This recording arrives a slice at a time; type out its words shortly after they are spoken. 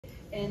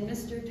And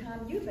Mr.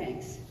 Tom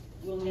Eubanks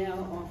will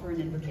now offer an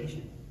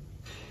invocation.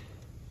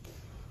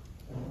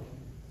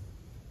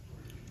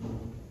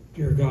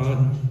 Dear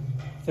God,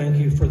 thank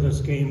you for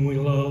this game we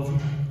love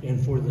and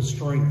for the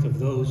strength of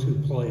those who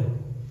play it.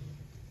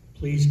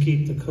 Please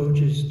keep the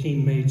coaches,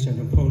 teammates,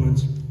 and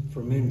opponents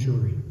from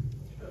injury.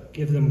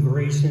 Give them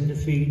grace in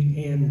defeat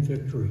and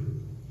victory,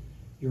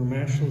 your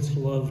matchless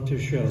love to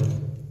show.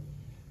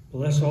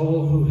 Bless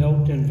all who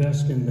helped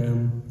invest in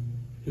them,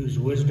 whose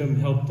wisdom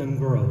helped them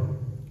grow.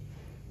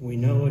 We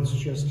know it's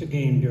just a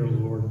game, dear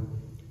Lord,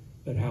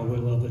 but how we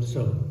love it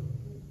so.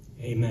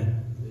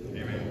 Amen.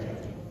 Amen.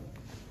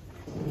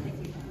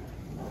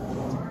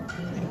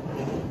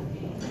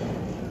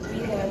 We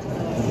have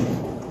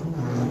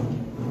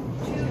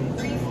two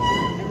brief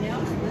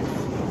announcements.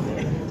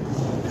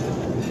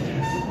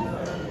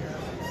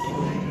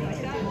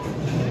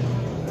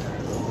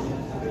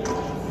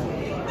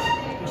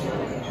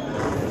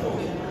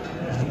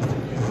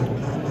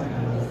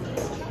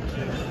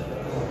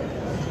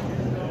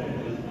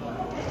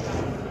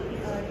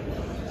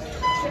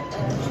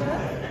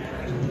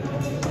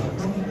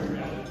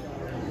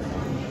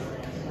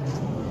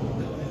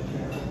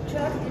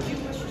 Chuck, did you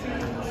wish to speak?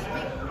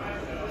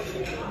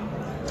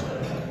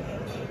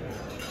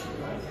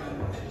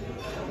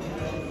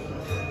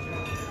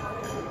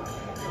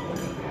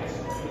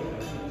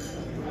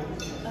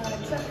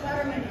 Chuck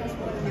Potterman has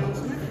one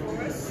announcement for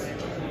us.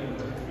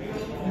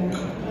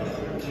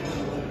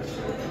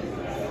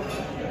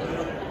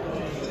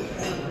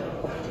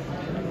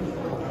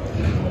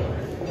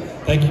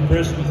 Thank you,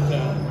 President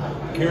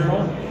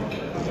Carroll.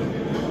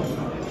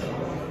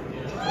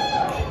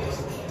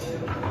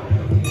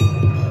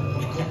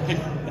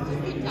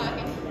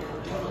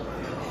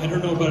 I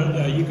don't know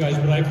about you guys,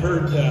 but I've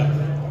heard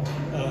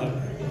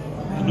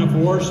enough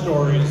war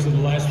stories in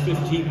the last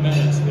 15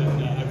 minutes that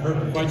I've heard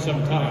for quite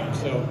some time.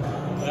 So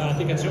I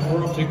think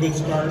we're off to a good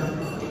start.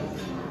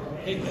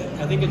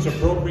 I think it's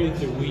appropriate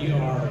that we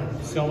are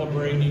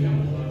celebrating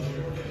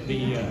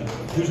the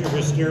Hoosier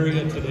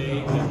hysteria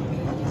today that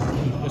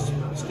this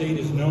state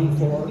is known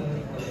for.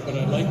 But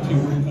I'd like to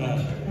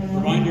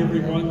remind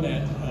everyone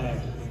that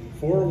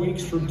 4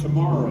 weeks from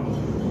tomorrow,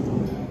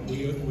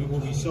 we will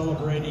be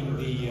celebrating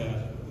the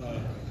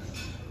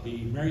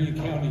Marion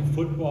County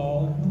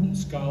Football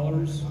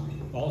Scholars,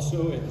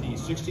 also at the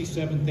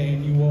 67th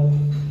Annual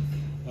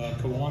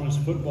Kiwanis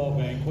Football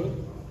Banquet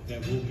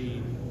that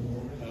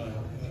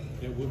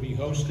we'll be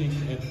hosting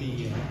at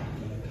the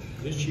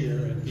this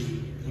year at the,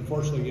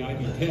 unfortunately, the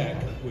Ivy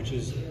Tech, which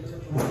is a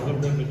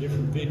little bit of a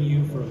different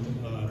venue from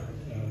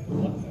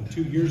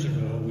 2 years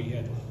ago. We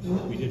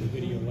did a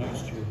video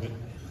last year,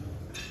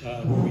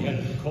 but we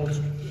had the Colts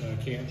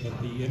camp, but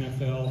the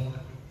NFL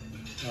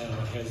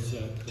has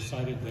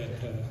decided that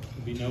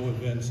there'll be no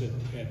events at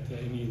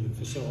any of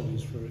the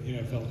facilities for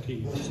NFL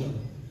teams. So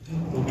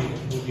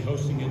we'll be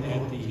hosting it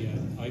at the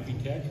Ivy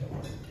Tech,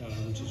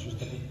 which is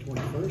just on the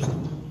 21st.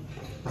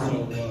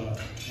 So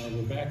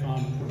we're back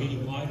on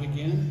meeting live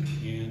again,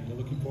 and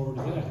looking forward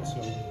to that.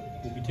 So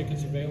there'll be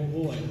tickets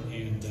available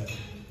and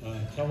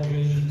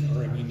television,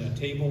 or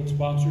table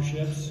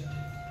sponsorships.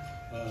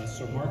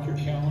 So mark your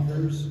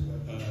calendars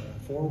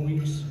 4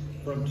 weeks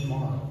from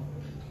tomorrow,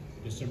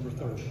 December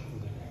 3rd. For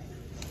that.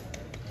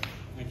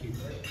 Thank you.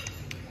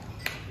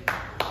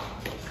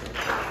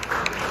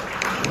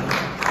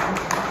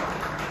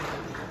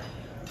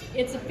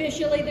 It's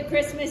officially the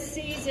Christmas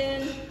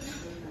season.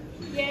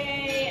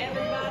 Yay,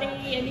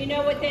 everybody. And you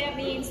know what that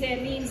means?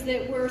 That means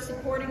that we're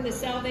supporting the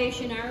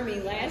Salvation Army.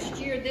 Last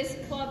year, this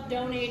club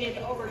donated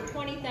over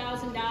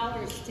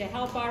 $20,000 to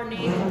help our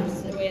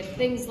neighbors with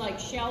things like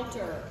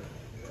shelter,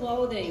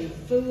 clothing,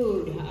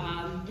 food.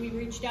 We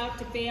reached out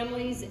to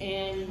families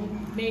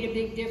and made a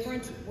big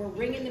difference. We're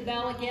ringing the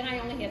bell again. I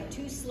only have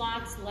 2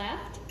 slots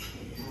left.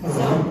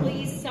 So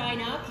please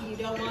sign up. You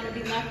don't want to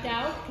be left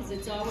out because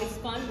it's always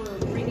fun. We're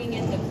ringing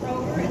at the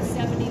Kroger at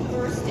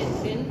 71st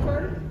and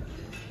Binford.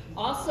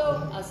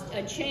 Also,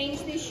 a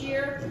change this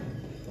year.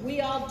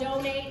 We all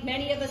donate.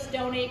 Many of us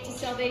donate to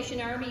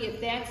Salvation Army. If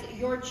that's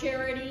your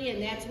charity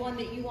and that's one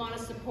that you want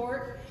to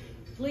support,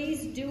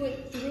 please do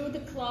it through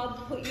the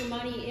club. Put your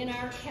money in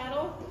our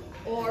kettle,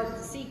 or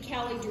see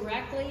Kelly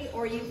directly,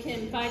 or you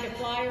can find a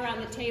flyer on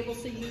the table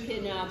so you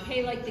can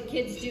pay like the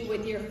kids do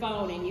with your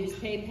phone and use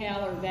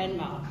PayPal or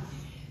Venmo.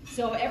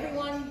 So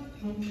everyone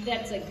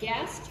that's a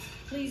guest,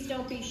 please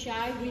don't be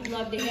shy. We'd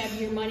love to have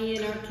your money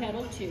in our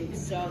kettle too.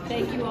 So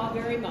thank you all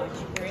very much.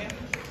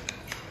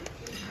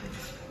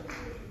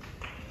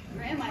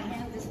 Graham, I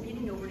hand this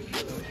meeting over to you.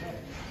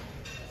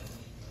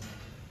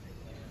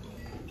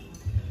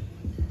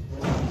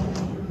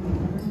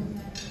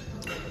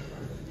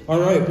 All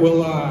right,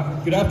 well,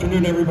 good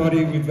afternoon,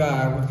 everybody. We've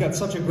got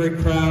such a great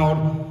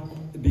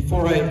crowd.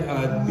 Before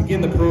I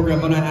begin the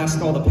program, I'm going to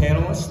ask all the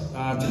panelists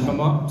to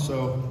come up.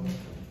 So,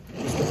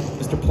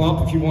 Mr.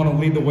 Plump, if you want to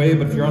lead the way,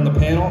 but if you're on the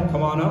panel,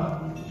 come on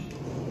up.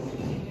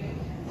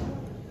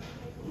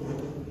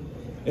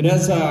 And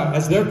as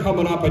they're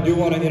coming up, I do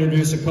want to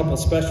introduce a couple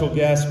special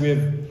guests. We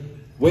have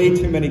way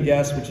too many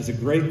guests, which is a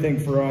great thing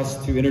for us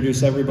to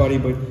introduce everybody,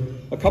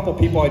 but a couple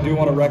people I do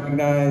want to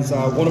recognize.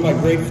 One of my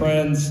great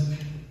friends,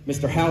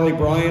 Mr. Hallie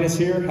Bryan, is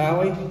here.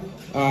 Hallie.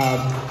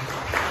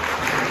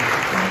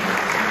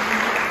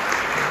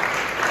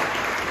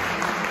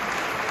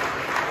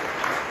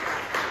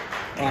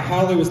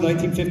 Hallie was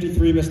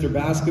 1953 Mr.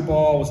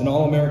 Basketball, was an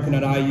All-American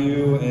at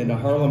IU, and a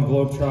Harlem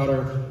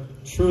Globetrotter.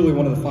 Truly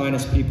one of the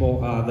finest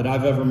people that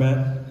I've ever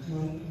met.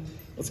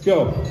 Let's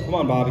go. Come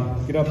on, Bobby.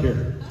 Get up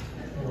here.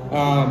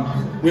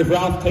 We have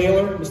Ralph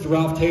Taylor. Mr.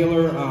 Ralph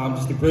Taylor,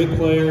 just a great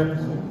player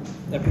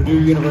at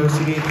Purdue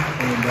University.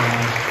 And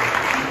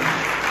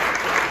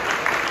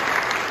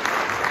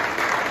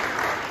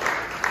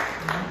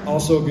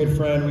also a good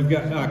friend. We've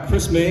got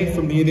Chris May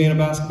from the Indiana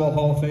Basketball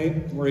Hall of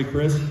Fame. Where are you,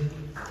 Chris?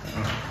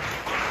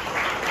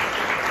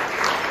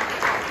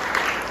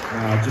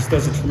 Just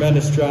does a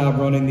tremendous job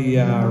running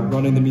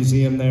the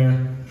museum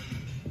there.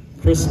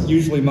 Chris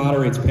usually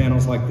moderates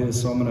panels like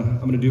this, so I'm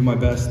gonna do my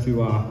best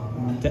to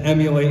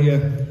emulate you.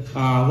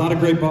 A lot of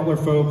great Butler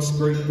folks,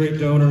 great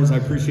donors. I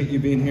appreciate you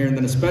being here, and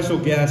then a special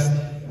guest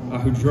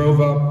who drove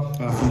up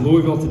from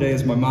Louisville today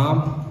is my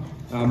mom.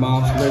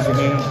 Mom, so raise your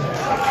hand.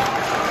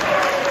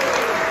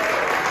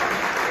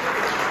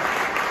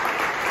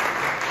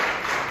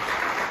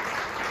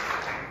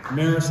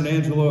 Maris and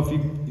Angelo,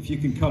 if you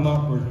can come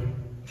up, we're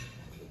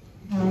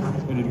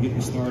ready to get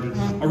you started.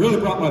 I really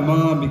brought my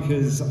mom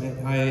because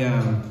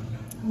I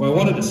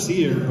wanted to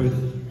see her, but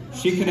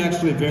she can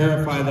actually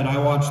verify that I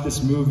watched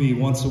this movie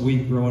once a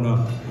week growing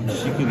up. And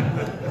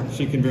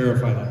she can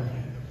verify that.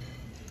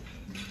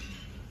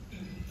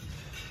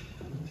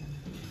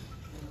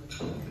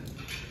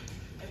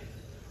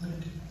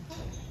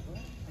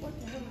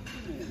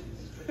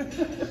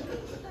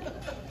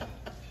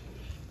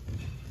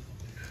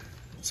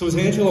 So as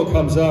Angelo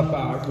comes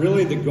up,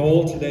 really the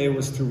goal today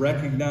was to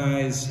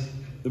recognize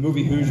the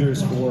movie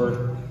Hoosiers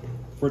for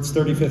its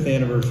 35th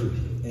anniversary.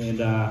 And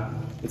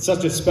it's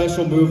such a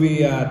special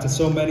movie to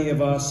so many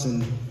of us.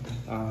 And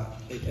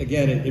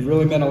again, it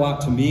really meant a lot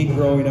to me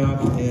growing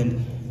up.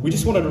 And we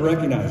just wanted to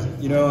recognize it.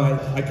 You know,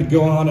 I could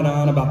go on and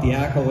on about the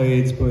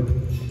accolades, but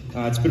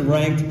it's been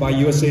ranked by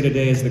USA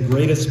Today as the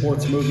greatest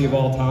sports movie of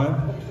all time.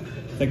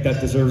 I think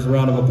that deserves a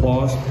round of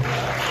applause.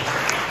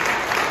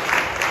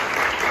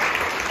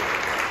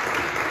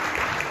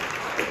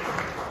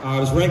 It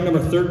was ranked number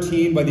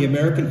 13 by the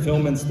American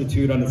Film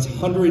Institute on its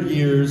 100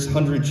 Years,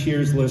 100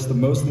 Cheers list of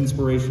most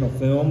inspirational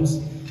films.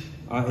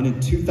 And in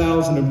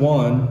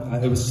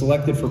 2001, it was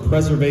selected for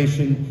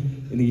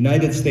preservation in the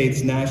United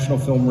States National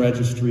Film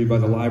Registry by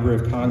the Library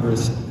of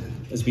Congress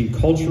as being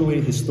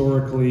culturally,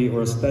 historically,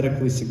 or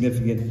aesthetically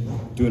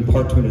significant, due in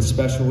part to an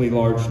especially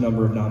large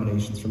number of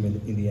nominations from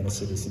Indiana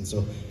citizens.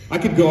 So I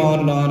could go on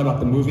and on about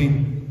the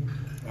movie.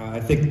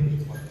 I think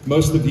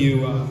most of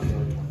you...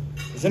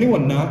 has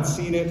anyone not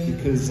seen it?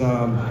 Because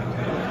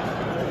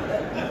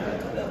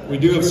we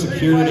do have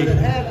security.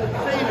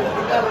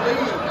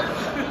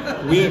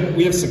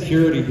 We have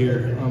security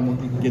here. We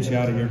can get you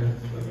out of here.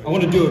 I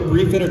want to do a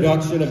brief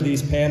introduction of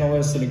these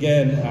panelists. And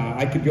again,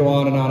 I could go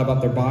on and on about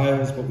their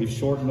bios, but we've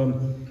shortened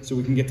them so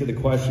we can get to the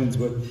questions.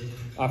 But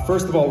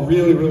first of all,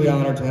 really, really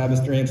honored to have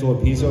Mr.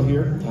 Angelo Pizzo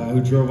here,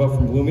 who drove up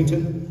from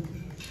Bloomington.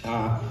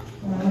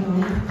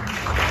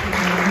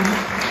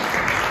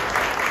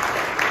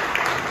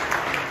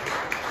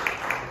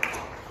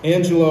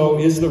 Angelo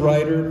is the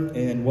writer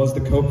and was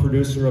the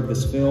co-producer of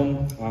this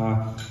film.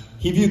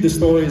 He viewed the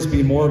story as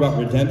being more about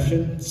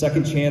redemption,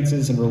 second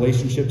chances, and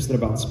relationships than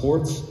about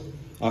sports.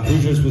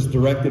 Hoosiers was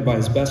directed by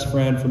his best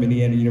friend from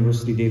Indiana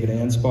University, David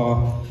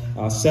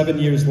Anspaugh. 7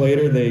 years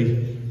later,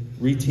 they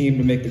reteamed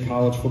to make the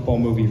college football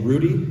movie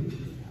Rudy.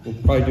 We'll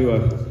probably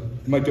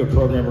might do a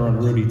program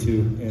around Rudy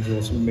too,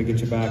 Angelo, so we may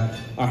get you back.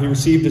 He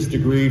received his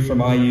degree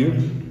from IU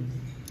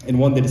and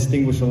won the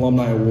Distinguished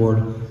Alumni Award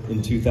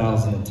in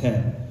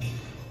 2010.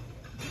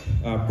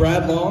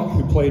 Brad Long,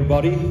 who played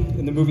Buddy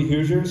in the movie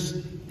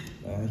Hoosiers,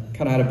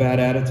 kind of had a bad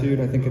attitude,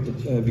 I think, at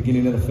the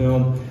beginning of the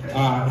film.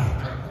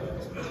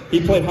 He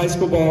played high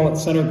school ball at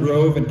Center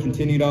Grove and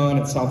continued on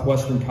at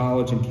Southwestern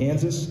College in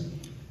Kansas.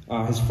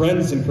 His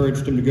friends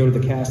encouraged him to go to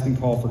the casting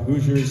call for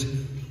Hoosiers,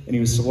 and he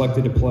was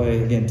selected to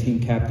play, again, team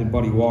captain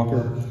Buddy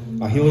Walker.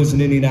 He lives in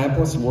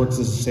Indianapolis and works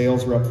as a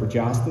sales rep for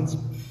Jostens.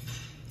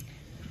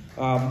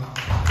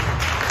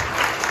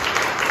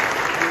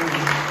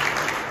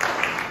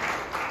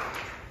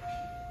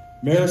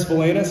 Maris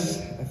Valenas,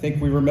 I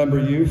think we remember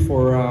you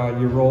for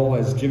your role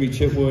as Jimmy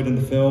Chitwood in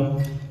the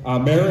film.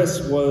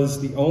 Maris was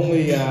the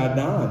only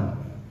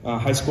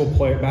non-high school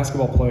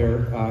basketball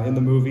player in the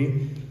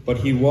movie, but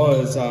he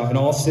was an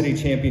all-city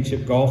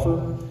championship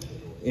golfer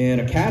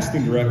and a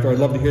casting director. I'd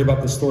love to hear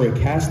about this story. A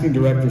casting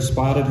director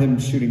spotted him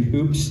shooting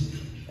hoops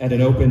at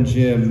an open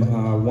gym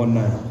one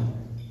night.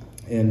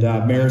 And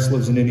Maris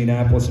lives in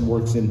Indianapolis and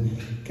works in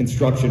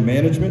construction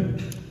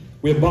management.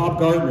 We have Bob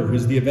Gardner,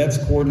 who's the events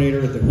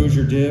coordinator at the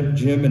Hoosier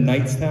Gym in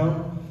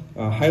Knightstown.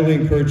 Highly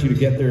encourage you to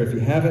get there if you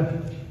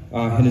haven't.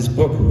 In his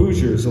book,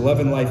 Hoosiers,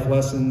 11 Life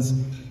Lessons,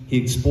 he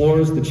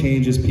explores the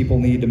changes people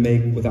need to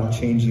make without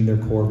changing their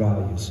core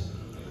values.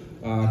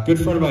 Good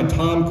friend of mine,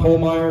 Tom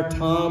Kohlmeyer.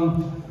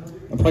 Tom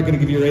I'm probably going to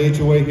give your age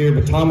away here,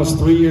 but Tom was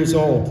 3 years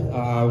old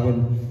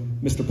when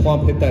Mr.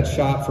 Plump hit that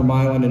shot for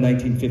Milan in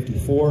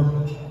 1954.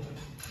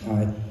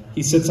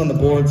 He sits on the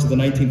boards of the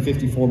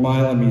 1954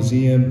 Milan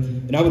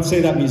Museum, and I would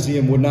say that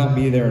museum would not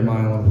be there in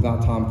Milan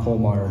without Tom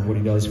Kohlmeyer and what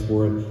he does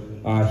for it.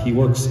 He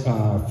works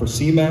for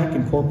CMAC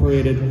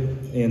Incorporated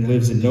and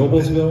lives in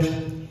Noblesville.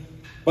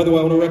 By the way,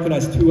 I want to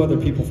recognize two other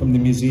people from the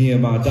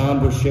museum,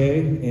 Don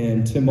Brochet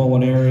and Tim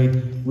Molinari.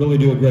 Really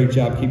do a great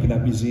job keeping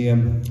that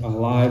museum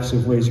alive, so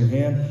raise your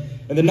hand.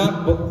 And then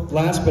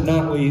last but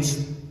not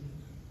least,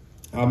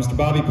 Mr.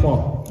 Bobby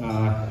Plump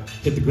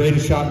hit the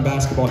greatest shot in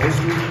basketball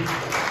history. Not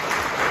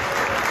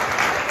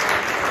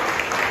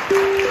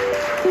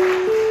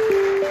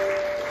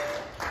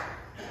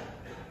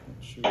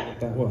sure what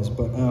that was,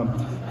 but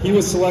he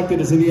was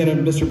selected as Indiana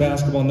Mr.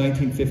 Basketball in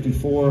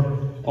 1954.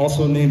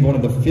 Also named one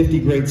of the 50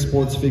 great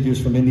sports figures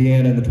from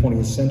Indiana in the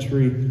 20th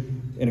century,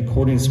 and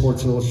according to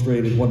Sports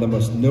Illustrated, one of the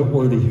most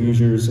noteworthy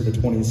Hoosiers of the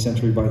 20th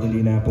century by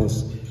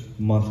Indianapolis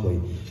Monthly.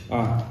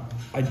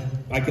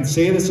 I can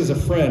say this as a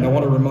friend. I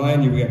want to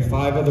remind you, we got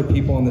 5 other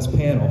people on this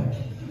panel,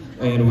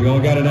 and we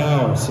only got an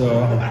hour,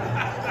 so.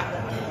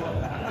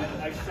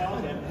 I saw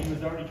him. He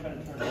was already trying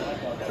to turn the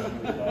light off.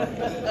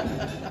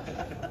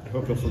 I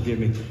hope you'll forgive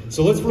me.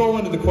 So let's roll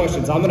into the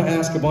questions. I'm going to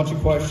ask a bunch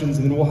of questions,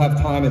 and then we'll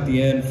have time at the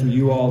end for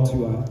you all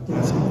to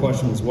ask a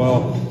question as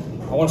well.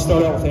 I want to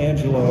start out with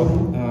Angelo.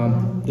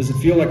 Does it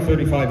feel like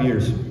 35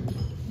 years?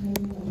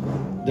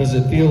 Does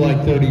it feel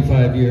like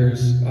 35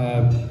 years?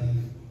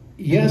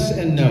 Yes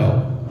and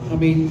no. I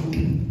mean,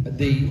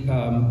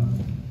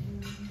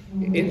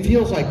 it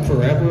feels like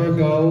forever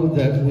ago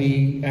that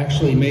we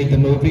actually made the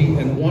movie,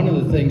 and one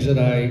of the things that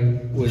I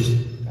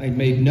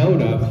made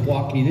note of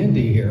walking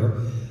into here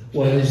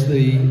was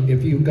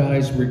if you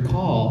guys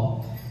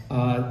recall,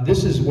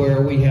 this is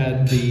where we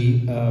had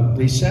the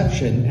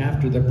reception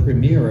after the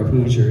premiere of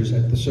Hoosiers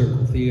at the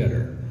Circle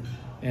Theater.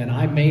 And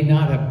I may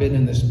not have been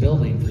in this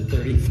building for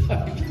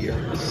 35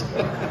 years.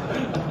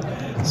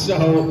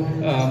 So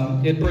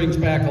it brings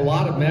back a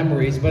lot of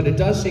memories, but it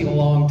does seem a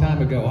long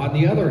time ago. On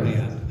the other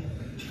hand,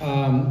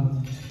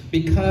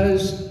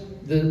 because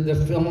the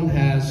film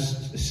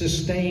has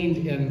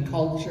sustained in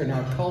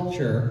our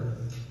culture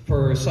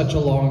for such a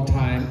long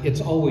time,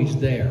 it's always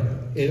there.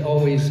 It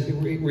always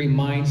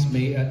reminds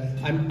me,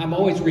 I'm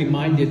always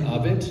reminded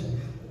of it.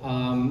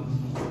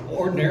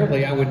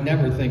 Ordinarily, I would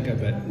never think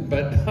of it,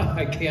 but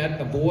I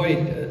can't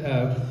avoid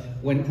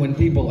when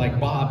people like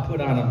Bob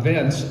put on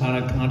events on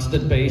a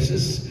constant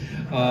basis.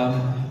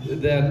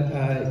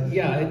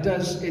 Yeah,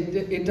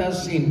 it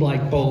does seem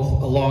like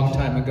both a long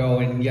time ago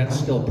and yet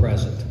still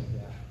present.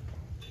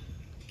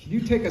 Can you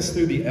take us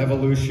through the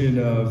evolution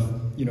of,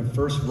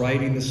 first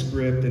writing the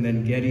script and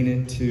then getting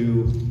it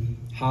to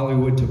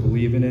Hollywood to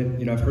believe in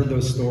it? I've heard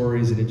those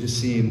stories, and it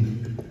just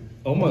seemed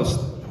almost,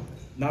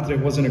 not that it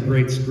wasn't a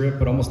great script,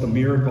 but almost a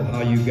miracle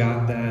how you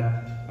got that.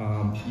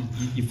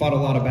 You fought a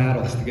lot of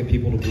battles to get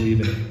people to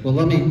believe in it. Well,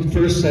 let me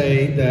first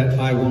say that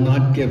I will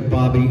not give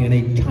Bobby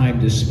any time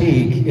to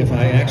speak if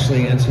I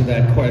actually answer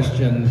that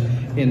question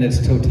in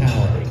its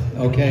totality,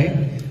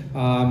 okay?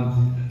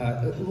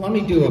 Let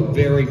me do a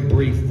very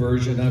brief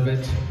version of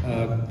it,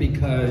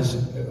 because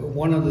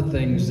one of the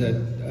things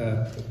that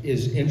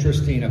is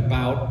interesting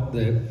about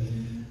the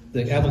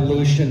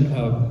evolution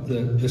of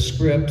the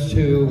script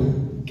to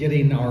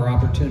getting our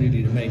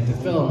opportunity to make the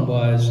film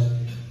was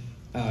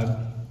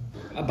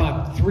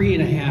about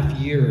 3.5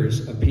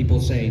 years of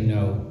people saying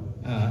no.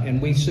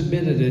 And we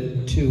submitted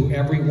it to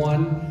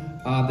everyone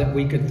that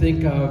we could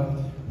think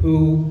of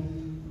who,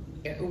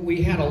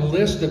 we had a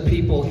list of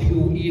people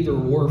who either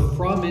were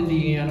from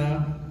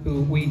Indiana,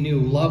 who we knew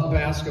loved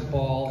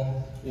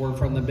basketball, were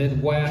from the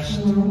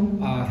Midwest,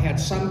 had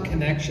some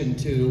connection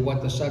to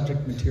what the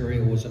subject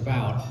material was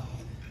about.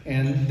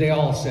 And they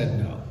all said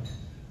no,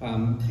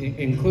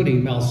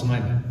 including Mel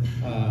Simon,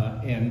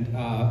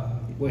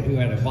 who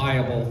had a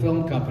viable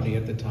film company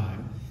at the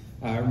time.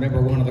 I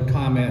remember one of the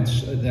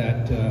comments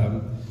that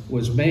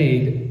was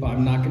made, but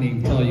I'm not going to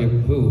even tell you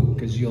who,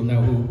 because you'll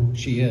know who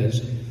she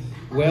is.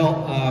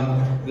 Well,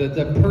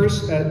 the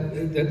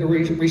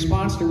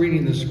response to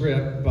reading the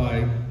script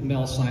by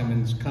Mel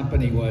Simon's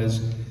company was,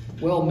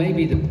 well,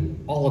 maybe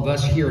all of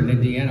us here in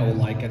Indiana will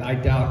like it. I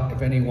doubt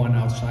if anyone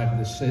outside of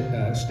the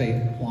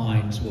state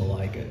lines will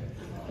like it.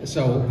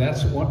 So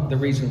that's the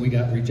reason we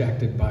got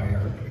rejected by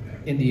our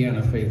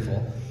Indiana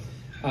faithful.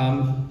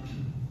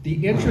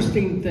 The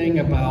interesting thing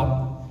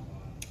about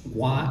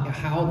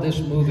how this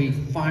movie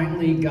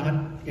finally got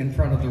in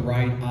front of the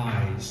right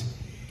eyes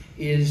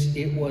is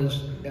it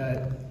was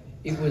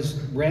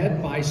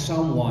read by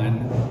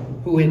someone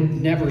who had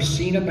never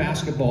seen a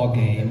basketball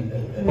game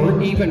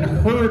or even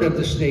heard of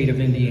the state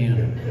of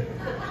Indiana.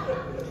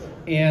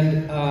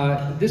 And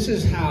this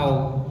is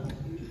how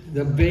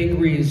the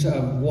vagaries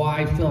of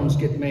why films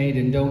get made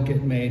and don't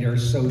get made are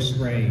so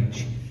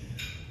strange.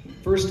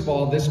 First of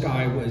all, this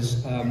guy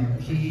was,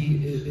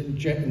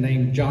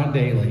 named John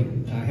Daly,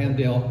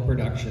 Hemdale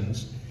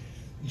Productions.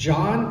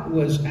 John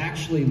was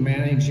actually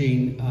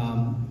managing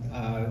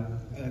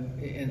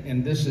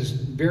and this is,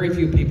 very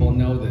few people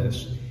know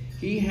this,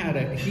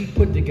 he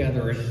put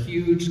together a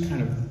huge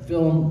kind of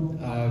film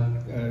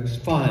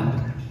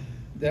fund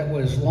that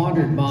was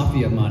laundered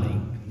mafia money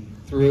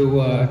through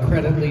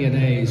Credit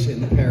Lyonnais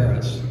in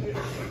Paris.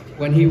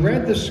 When he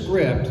read the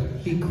script,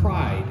 he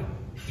cried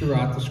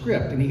throughout the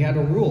script, and he had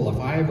a rule: if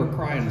I ever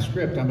cry in a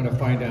script, I'm going to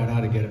find out how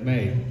to get it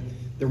made.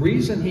 The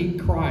reason he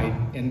cried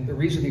and the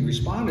reason he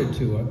responded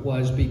to it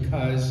was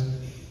because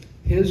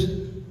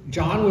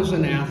John was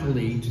an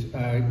athlete,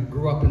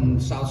 grew up in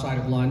the south side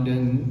of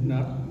London,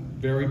 not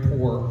very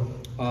poor,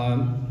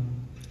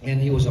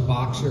 and he was a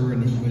boxer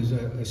and he was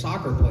a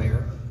soccer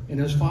player, and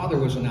his father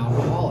was an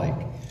alcoholic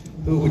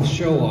who would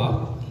show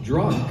up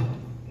drunk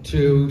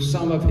to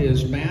some of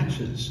his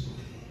matches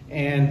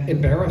and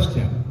embarrassed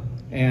him.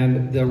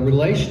 And the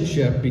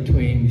relationship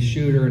between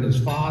Shooter and his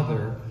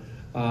father,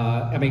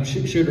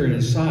 Shooter and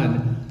his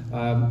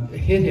son,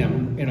 hit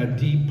him in a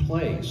deep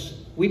place.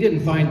 We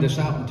didn't find this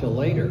out until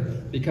later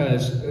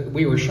because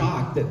we were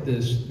shocked that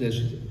this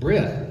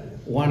Brit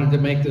wanted to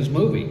make this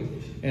movie.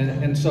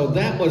 And so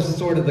that was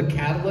sort of the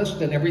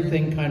catalyst, and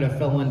everything kind of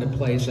fell into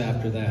place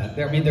after that.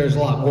 I mean, there's a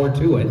lot more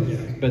to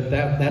it, but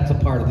that's a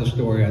part of the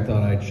story I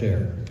thought I'd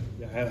share.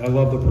 Yeah, I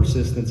love the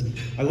persistence.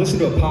 I listened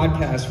to a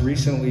podcast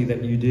recently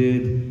that you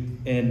did,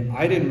 and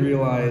I didn't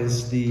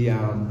realize the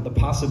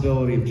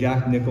possibility of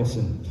Jack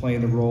Nicholson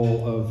playing the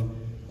role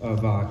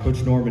of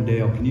Coach Norman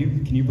Dale. Can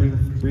you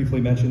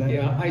briefly mention that?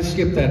 Yeah, I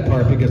skipped that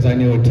part because I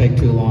knew it would take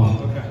too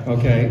long.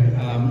 Okay.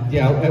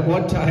 At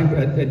one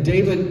time,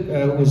 David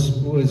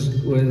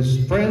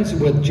was friends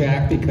with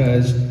Jack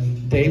because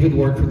David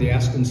worked for the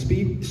Aspen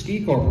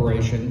Ski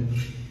Corporation,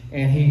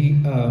 and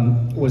he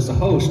was the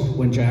host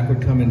when Jack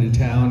would come into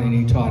town, and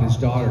he taught his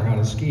daughter how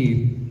to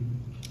ski.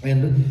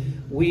 And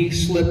we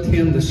slipped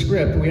him the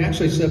script. We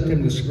actually slipped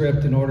him the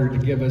script in order to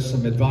give us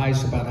some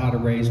advice about how to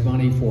raise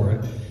money for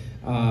it.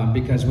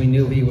 Because we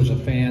knew he was a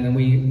fan, and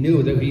we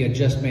knew that he had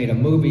just made a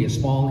movie, a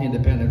small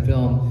independent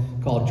film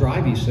called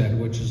Drive, he said,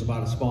 which is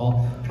about a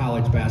small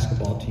college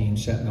basketball team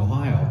set in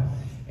Ohio.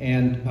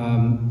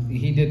 And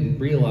he didn't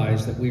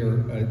realize that we were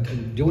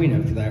doing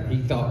it for that. He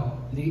thought,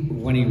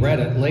 when he read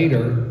it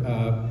later,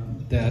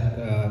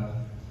 that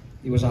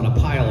he was on a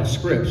pile of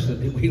scripts that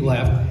we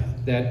left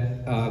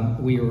that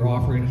we were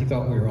offering. He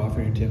thought we were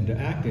offering him to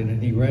act in,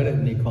 and he read it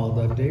and he called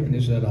up David and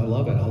he said, "I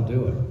love it, I'll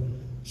do it."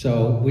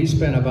 So we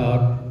spent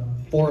about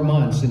 4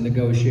 months in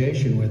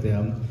negotiation with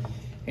him,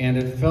 and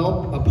it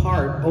fell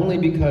apart only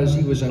because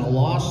he was in a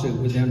lawsuit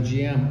with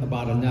MGM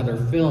about another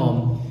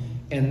film,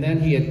 and then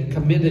he had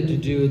committed to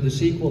do the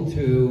sequel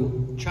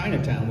to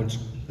Chinatown, which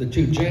the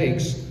two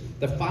Jakes,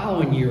 the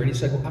following year, and he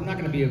said, "Well, I'm not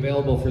going to be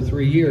available for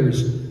 3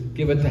 years,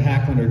 give it to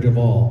Hackman or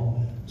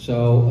Duvall."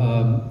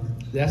 So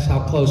that's how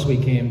close we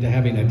came to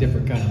having a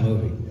different kind of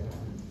movie.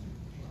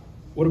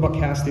 What about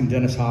casting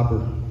Dennis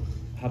Hopper?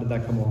 How did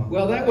that come along?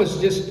 Well, that was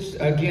just,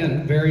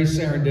 again, very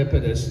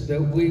serendipitous.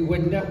 We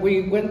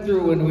went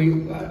through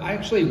and I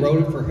actually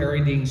wrote it for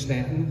Harry Dean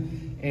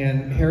Stanton,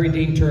 and Harry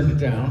Dean turned it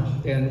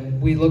down,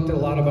 and we looked at a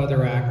lot of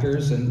other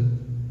actors, and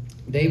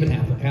David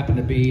happened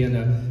to be in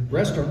a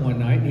restaurant one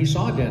night, and he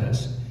saw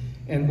Dennis.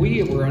 And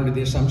we were under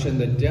the assumption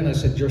that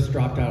Dennis had just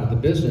dropped out of the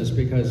business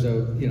because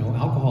of,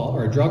 alcohol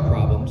or drug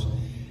problems,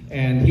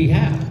 and he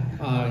had.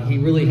 He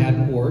really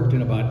hadn't worked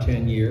in about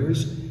 10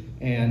 years.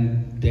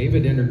 And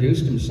David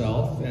introduced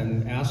himself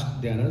and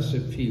asked Dennis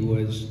if he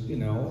was,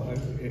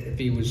 if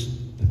he was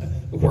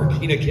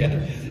working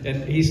again.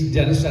 And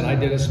Dennis said, "I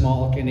did a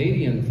small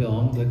Canadian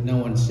film that no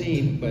one's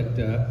seen." But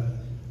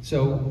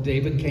so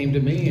David came to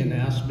me and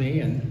asked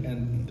me,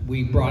 and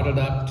we brought it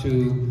up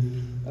to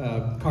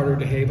Carter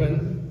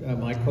DeHaven,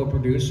 my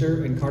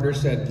co-producer, and Carter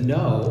said,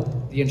 "No,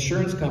 the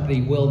insurance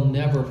company will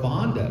never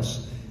bond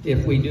us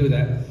if we do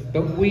that."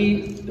 But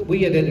we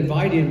had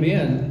invited him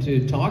in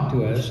to talk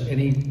to us, and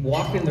he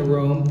walked in the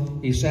room,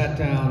 he sat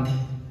down,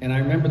 and I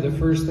remember the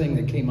first thing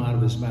that came out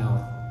of his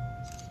mouth: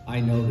 "I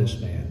know this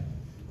man."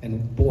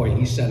 And boy,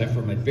 he said it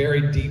from a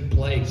very deep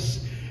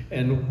place.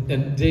 And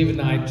David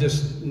and I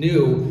just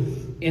knew,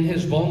 in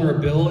his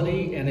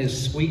vulnerability and his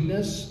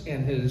sweetness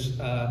and his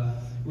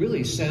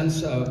really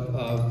sense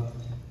of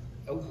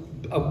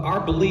our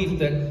belief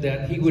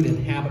that he would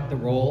inhabit the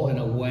role in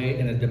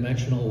a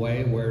dimensional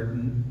way where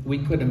we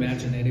couldn't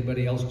imagine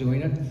anybody else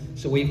doing it.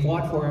 So we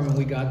fought for him, and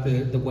we got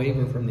the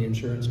waiver from the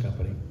insurance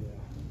company.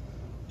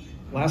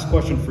 Last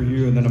question for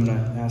you, and then I'm going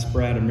to ask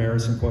Brad and Mara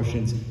some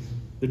questions.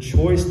 The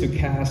choice to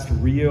cast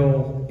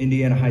real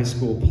Indiana high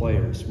school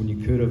players when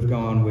you could have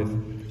gone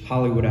with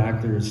Hollywood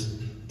actors.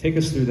 Take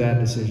us through that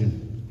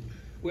decision.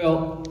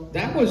 Well,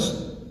 that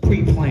was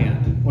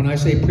pre-planned. When I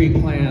say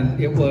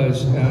pre-planned, it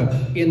was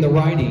in the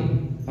writing.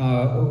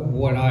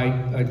 What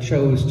I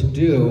chose to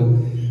do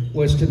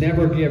was to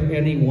never give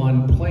any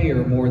one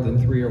player more than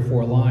 3 or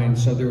 4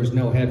 lines, so there was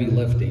no heavy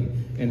lifting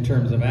in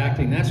terms of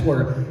acting. That's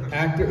where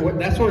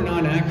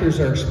non-actors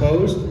are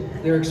exposed.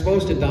 They're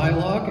exposed to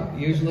dialogue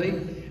usually,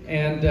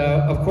 and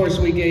of course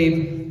we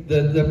gave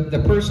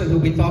the person who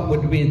we thought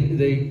would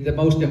be the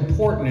most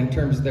important in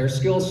terms of their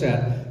skill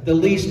set, the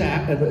least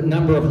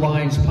number of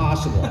lines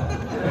possible.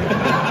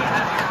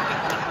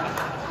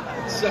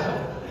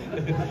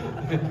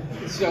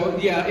 So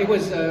yeah, it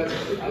was. I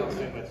don't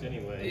say much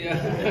anyway.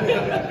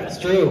 Yeah, it's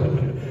true.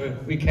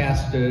 We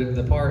cast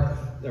the part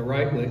the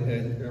right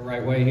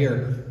way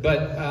here.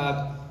 But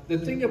the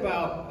thing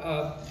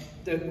about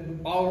that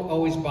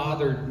always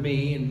bothered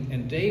me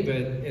and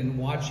David in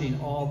watching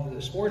all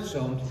the sports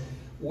films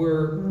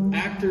were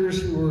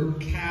actors who were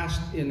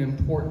cast in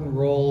important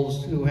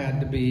roles who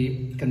had to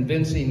be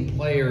convincing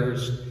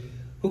players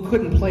who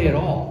couldn't play at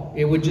all.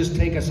 It would just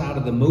take us out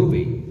of the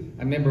movie.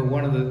 I remember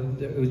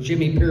it was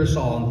Jimmy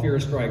Pearsall in Fear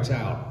Strikes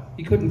Out.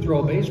 He couldn't throw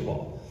a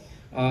baseball.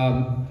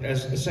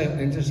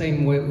 The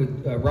same way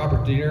with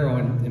Robert De Niro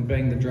in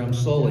Bang the Drum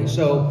Slowly.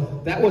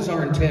 So that was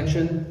our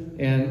intention,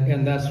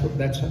 and that's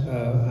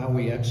how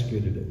we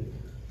executed it.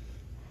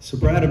 So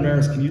Brad and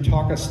Maris, can you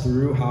talk us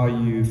through how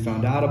you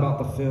found out about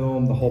the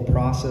film, the whole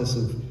process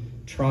of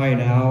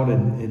trying out,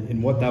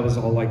 and what that was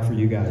all like for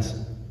you guys?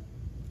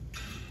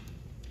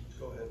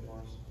 Go ahead,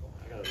 Mars.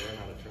 I gotta learn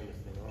how to turn this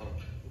thing on.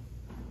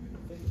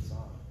 I think it's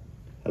on.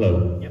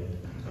 Hello. Yep.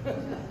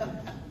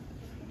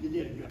 You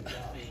did a good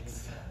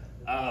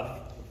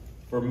job.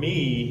 For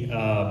me,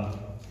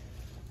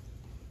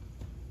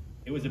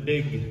 it was a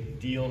big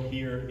deal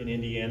here in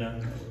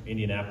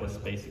Indianapolis,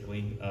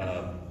 basically.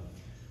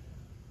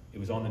 It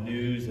was on the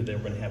news that they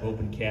were going to have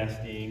open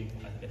casting.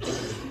 I think it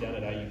was down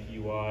at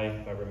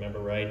IUPUI, if I remember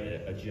right,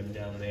 a gym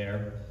down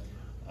there.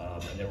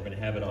 And they were going to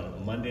have it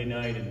on Monday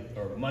night,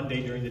 or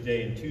Monday during the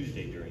day and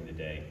Tuesday during the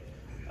day.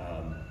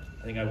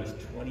 I think I was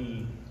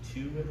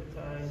 22 at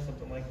the time,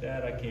 something like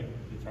that.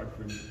 It's hard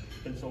to,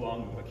 it's been so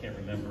long ago, I can't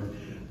remember.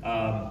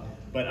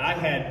 But I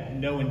had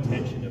no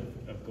intention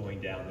of going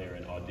down there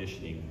and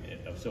auditioning.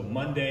 So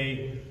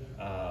Monday,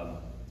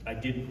 I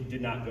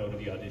did not go to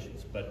the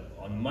auditions. But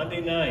on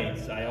Monday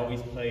nights, I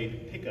always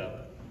played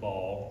pickup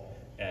ball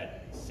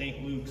at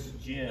St. Luke's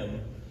Gym,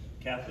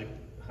 Catholic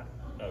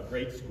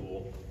grade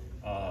school.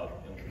 There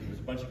was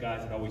a bunch of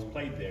guys that always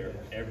played there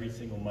every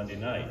single Monday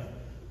night.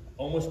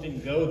 Almost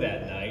didn't go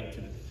that night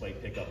to play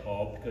pickup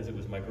ball because it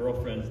was my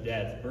girlfriend's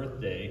dad's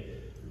birthday,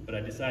 but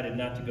I decided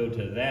not to go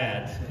to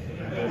that.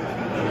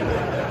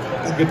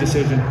 That's a good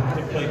decision.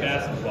 To play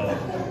basketball.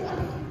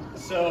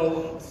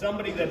 So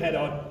somebody that had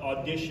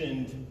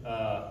auditioned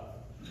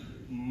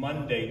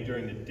Monday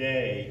during the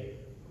day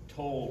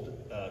told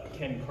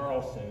Ken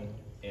Carlson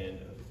and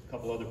a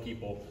couple other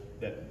people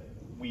that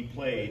we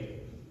played,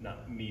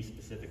 not me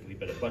specifically,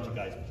 but a bunch of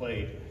guys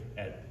played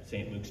at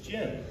St. Luke's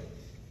Gym.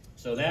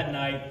 So that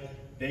night,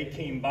 they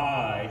came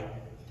by,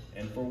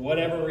 and for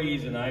whatever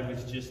reason, I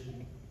was just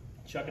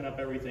chucking up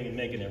everything and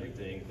making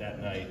everything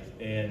that night.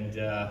 And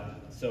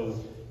so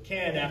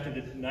Ken, after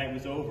the night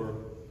was over,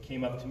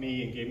 came up to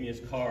me and gave me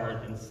his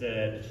card and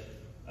said,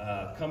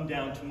 come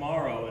down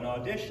tomorrow and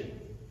audition.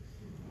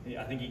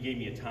 I think he gave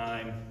me a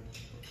time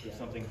or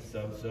something.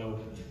 So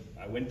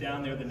I went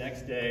down there the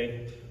next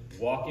day,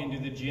 walk into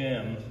the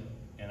gym,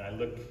 and I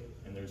look,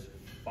 and there's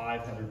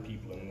 500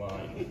 people in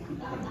line.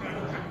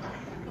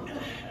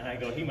 And I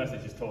go, he must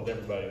have just told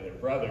everybody and their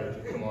brother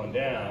to come on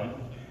down.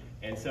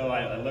 And so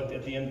I looked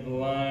at the end of the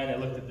line, I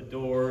looked at the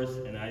doors,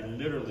 and I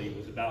literally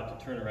was about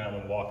to turn around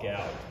and walk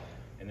out.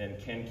 And then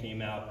Ken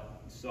came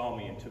out, saw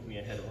me, and took me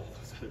ahead of all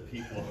those other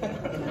people.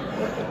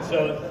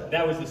 So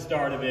that was the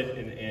start of it,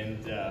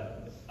 and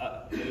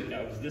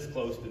I was this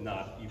close to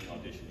not even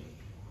auditioning.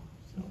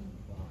 So.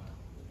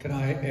 Can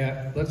I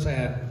add, let's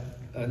add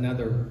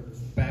another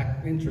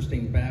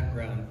interesting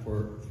background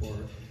for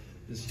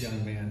this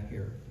young man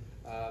here.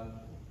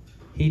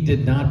 He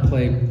did not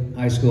play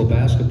high school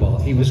basketball.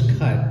 He was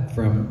cut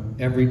from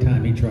every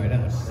time he tried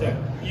out. So,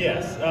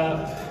 yes,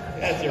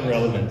 that's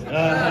irrelevant.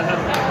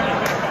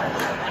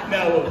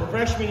 No,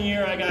 freshman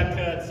year I got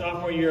cut,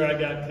 sophomore year I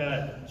got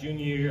cut,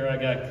 junior year I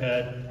got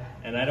cut,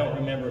 and I don't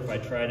remember if I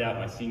tried out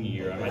my senior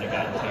year. I might have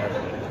gotten tired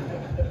of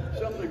it.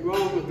 Something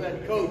wrong with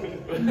that coach.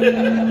 But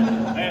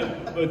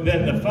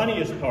then the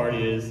funniest part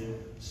is,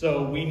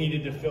 so we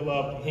needed to fill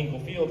up Hinkle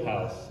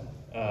Fieldhouse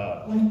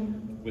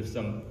with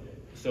some.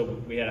 So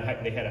they had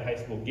a high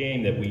school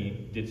game that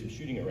we did some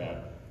shooting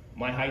around.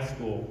 My high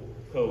school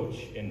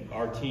coach and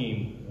our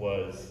team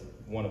was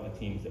one of the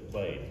teams that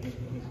played.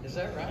 Is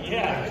that right?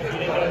 Yeah, you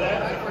didn't know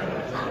that?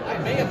 I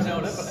may have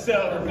known it.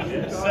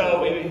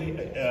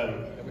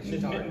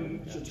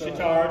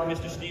 Chittard,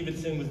 Mr.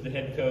 Stevenson was the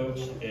head coach,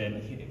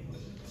 and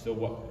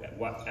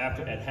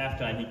after at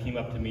halftime he came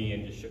up to me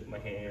and just shook my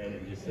hand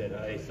and just said,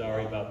 "Hey,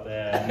 sorry about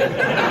that."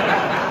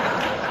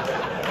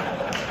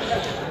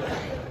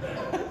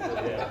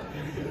 Yeah.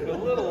 A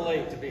little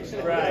late to be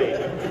sure. Right.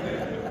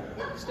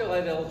 Still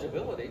had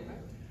eligibility.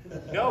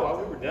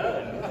 No, we were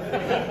done.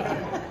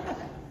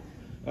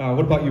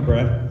 What about you,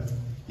 Brad?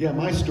 Yeah,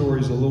 my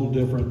story's a little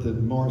different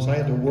than Mars. I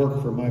had to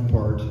work for my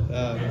part.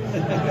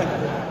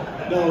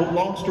 No,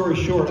 long story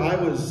short, I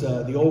was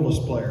the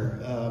oldest player.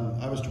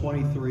 I was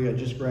 23. I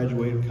just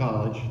graduated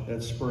college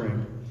that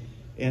spring.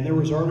 And there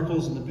was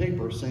articles in the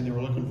paper saying they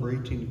were looking for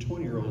 18 to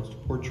 20-year-olds to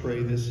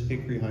portray this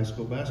Hickory High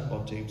School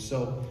basketball team.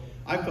 So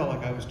I felt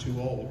like I was too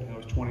old. I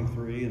was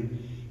 23,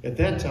 and at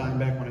that time,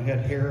 back when I had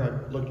hair,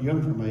 I looked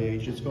young for my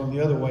age. It's going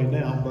the other way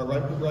now, but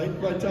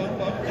right, Tom?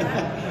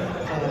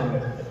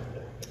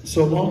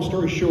 So long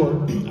story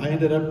short, I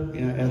ended up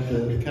at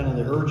the kind of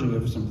the urging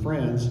of some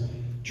friends,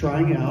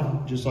 trying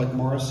out, just like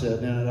Mara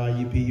said, down at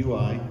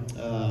IUPUI.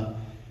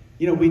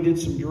 We did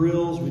some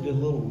drills, we did a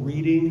little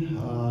reading,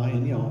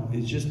 and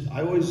it's just,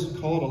 I always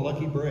call it a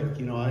lucky break.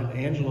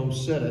 Angelo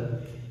said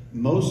it.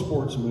 Most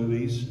sports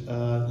movies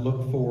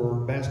look for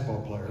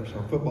basketball players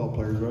or football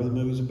players, whatever the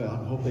movie's about,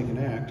 and hope they can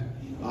act.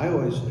 I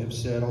always have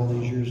said all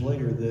these years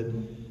later that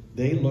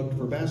they looked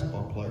for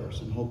basketball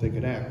players and hope they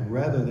could act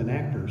rather than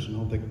actors and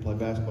hope they could play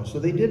basketball. So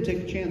they did take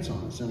a chance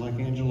on us, and like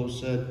Angelo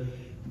said,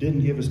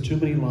 didn't give us too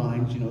many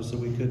lines, so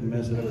we couldn't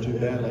mess it up too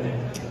badly.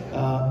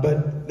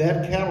 But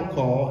that cattle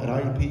call at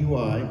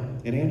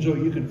IUPUI, and Angelo,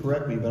 you can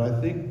correct me, but I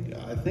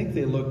think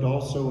they looked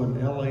also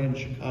in LA and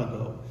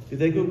Chicago. Did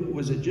they go?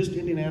 Was it just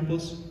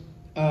Indianapolis?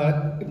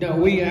 No,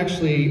 we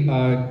actually,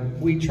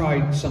 we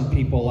tried some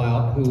people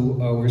out who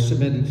were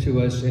submitted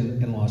to us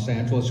in Los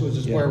Angeles, which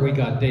is where we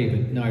got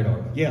David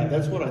Neidorf. Yeah,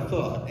 that's what I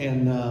thought.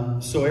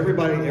 And so every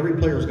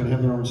player is going to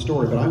have their own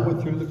story. But I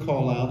went through the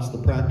call-outs,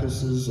 the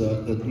practices,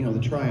 the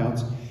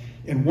tryouts.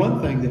 And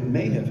one thing that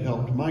may have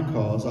helped my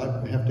cause,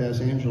 I have to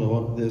ask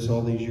Angelo this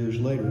all these years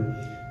later,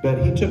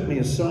 but he took me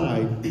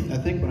aside, I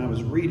think when I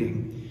was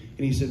reading,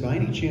 and he said, by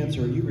any chance,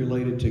 are you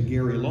related to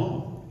Gary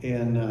Long?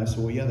 And I said,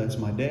 well, yeah, that's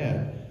my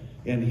dad.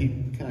 And he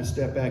kind of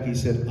stepped back. He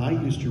said, I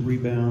used to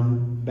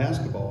rebound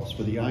basketballs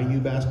for the IU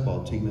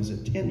basketball team as a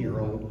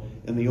 10-year-old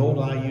in the old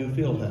IU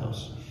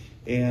Fieldhouse.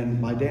 And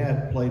my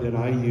dad played at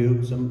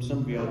IU. Some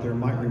of you out there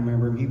might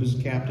remember him. He was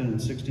captain in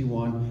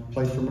 '61,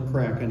 played for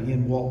McCracken. He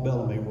and Walt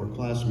Bellamy were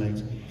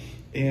classmates.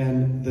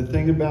 And the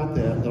thing about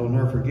that I'll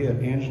never forget,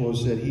 Angelo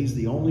said he's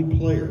the only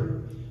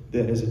player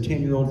that as a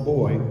 10-year-old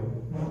boy,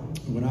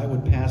 when I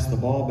would pass the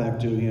ball back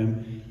to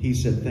him, he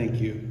said, thank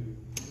you.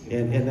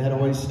 And that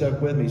always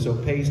stuck with me. So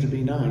it pays to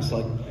be nice.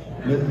 Like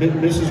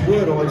Mrs.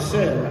 Wood always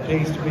said, it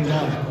pays to be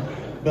nice.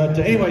 But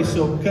anyway,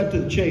 so cut to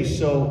the chase.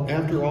 So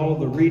after all of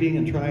the reading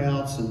and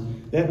tryouts,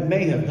 and that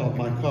may have helped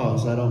my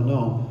cause, I don't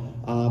know.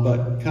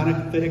 But kind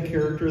of fit a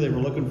character they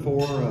were looking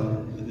for.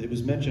 It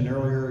was mentioned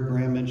earlier,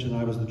 Graham mentioned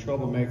I was the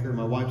troublemaker.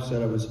 My wife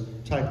said I was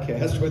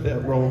typecast with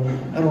that role.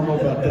 I don't know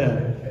about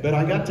that. But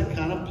I got to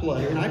kind of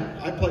play, and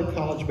I played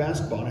college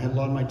basketball, and I had a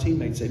lot of my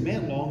teammates say,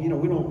 man, Long,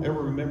 we don't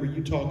ever remember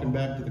you talking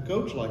back to the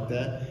coach like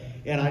that.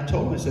 And I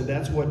told him, I said,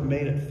 that's what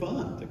made it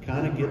fun, to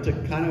kind of get to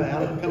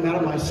come out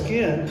of my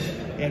skin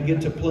and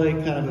get to play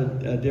kind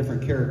of a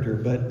different character.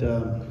 But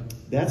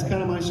that's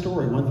kind of my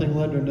story. One thing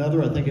led to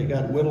another. I think it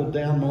got whittled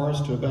down, Morris,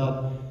 to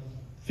about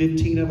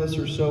 15 of us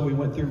or so. We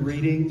went through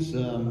readings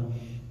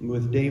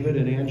with David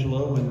and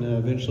Angelo and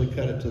eventually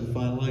cut it to the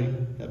Final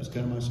Eight. That was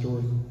kind of my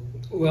story.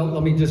 Well,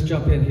 let me just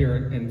jump in here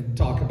and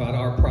talk about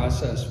our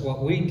process.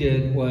 What we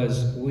did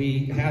was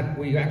we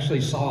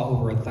actually saw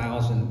over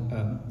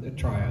 1,000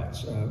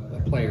 tryouts,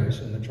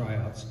 players in the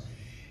tryouts.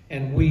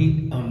 And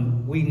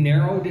we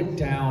narrowed it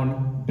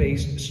down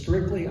based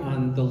strictly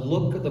on the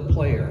look of the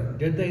player.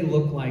 Did they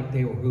look like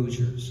they were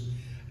Hoosiers?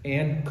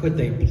 And could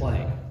they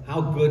play?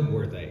 How good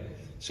were they?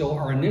 So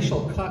our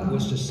initial cut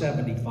was to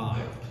 75.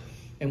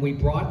 And we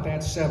brought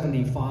that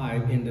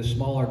 75 into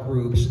smaller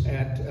groups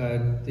at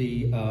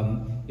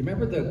you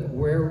remember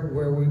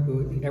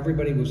where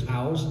everybody was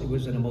housed? It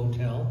was in a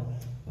motel.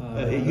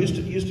 It used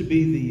to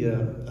be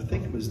I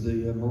think it was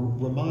the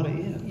Ramada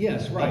Inn.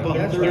 Yes, right. Up on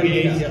That's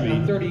 38th right. Street.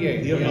 On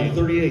 38th. On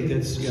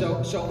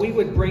 38th. So we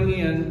would bring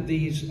in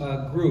these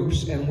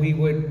groups and we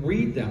would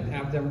read them,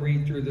 have them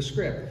read through the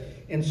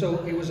script. And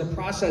so it was a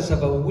process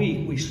of a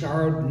week. We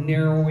started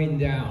narrowing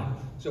down.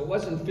 So it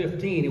wasn't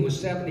 15, it was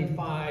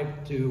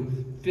 75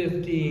 to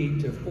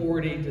 50 to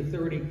 40 to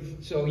 30.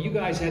 So you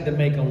guys had to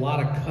make a lot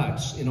of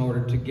cuts in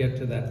order to get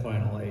to that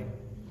Final Eight.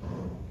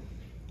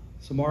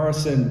 So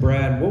Morris and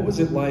Brad, what was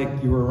it like?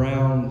 You were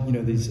around,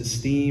 these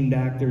esteemed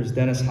actors,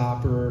 Dennis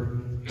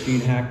Hopper,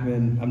 Gene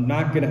Hackman. I'm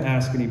not going to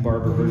ask any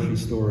Barbara Hershey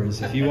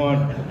stories. If you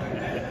want,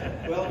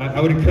 I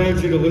would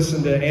encourage you to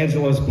listen to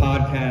Angelo's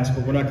podcast,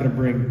 but we're not going to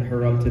bring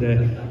her up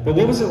today. But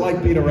what was it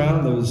like being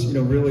around those,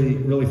 really,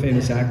 really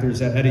famous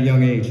actors at a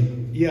young age?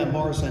 Yeah,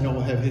 Morris, I know,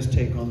 will have his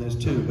take on this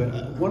too.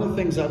 But one of the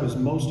things I was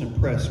most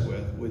impressed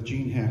with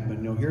Gene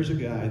Hackman, here's a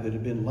guy that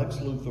had been Lex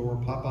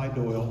Luthor, Popeye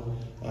Doyle.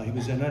 He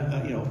was in,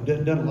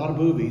 done a lot of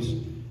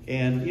movies,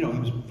 and he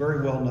was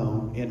very well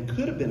known, and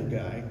could have been a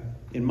guy,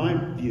 in my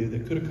view,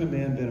 that could have come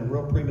in, been a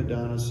real prima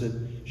donna,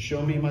 said,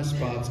 show me my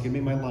spots, give me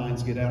my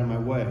lines, get out of my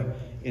way.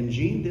 And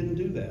Gene didn't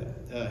do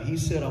that. He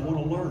said, I want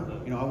to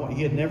learn.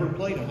 He had never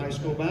played a high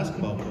school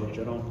basketball coach,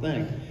 I don't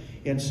think.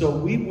 And so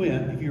we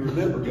went, if you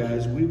remember,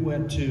 guys, we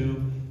went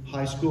to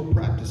high school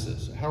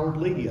practices. Howard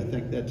Leedy, I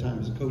think that time,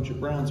 was a coach at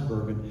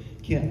Brownsburg,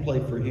 and Kent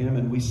played for him,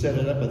 and we set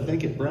it up, I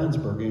think, at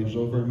Brownsburg,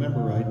 Angelo, if I remember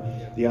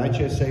right. The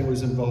IHSA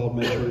was involved,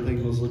 made sure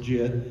everything was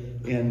legit.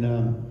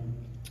 And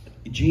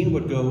Gene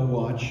would go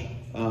watch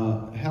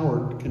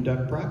Howard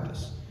conduct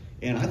practice.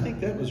 And I think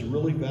that was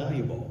really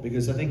valuable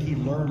because I think he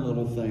learned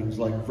little things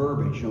like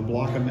verbiage,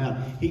 block him out.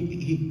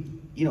 He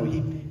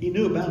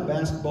knew about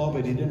basketball,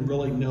 but he didn't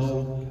really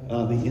know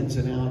the ins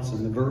and outs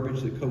and the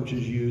verbiage that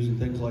coaches use and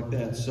things like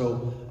that.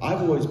 So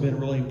I've always been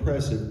really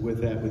impressive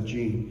with that with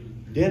Gene.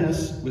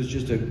 Dennis was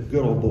just a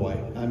good old boy.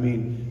 I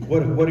mean,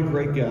 what a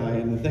great guy.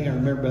 And the thing I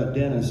remember about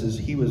Dennis is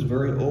he was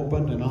very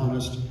open and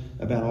honest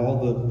about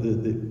all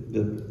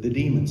the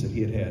demons that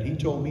he had. He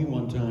told me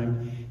one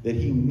time that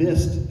he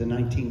missed the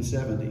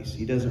 1970s.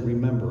 He doesn't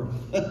remember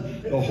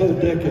them. The whole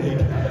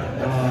decade.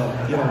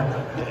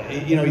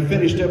 He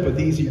finished up with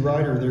Easy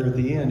Rider there at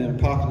the end, and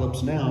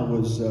Apocalypse Now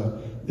was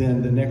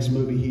then the next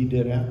movie he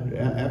did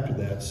after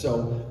that.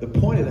 So the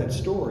point of that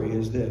story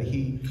is that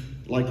he,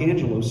 like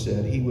Angelo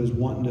said, he was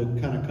wanting to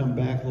kind of come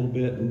back a little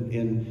bit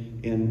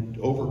and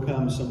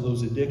overcome some of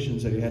those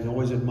addictions that he had, and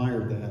always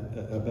admired that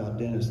about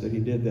Dennis, that he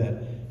did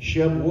that.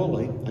 Sheb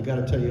Woolley, I got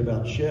to tell you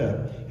about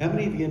Sheb. How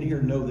many of you in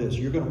here know this?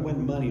 You're going to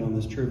win money on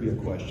this trivia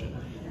question.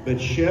 But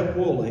Sheb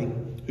Woolley,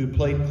 who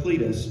played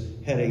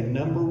Cletus, had a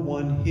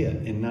 #1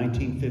 hit in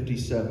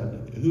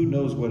 1957. Who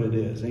knows what it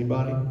is?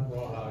 Anybody?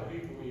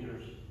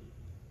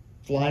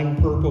 Flying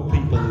Purple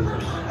People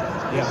Eaters.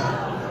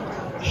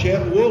 Yeah.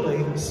 Sheb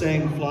Woolley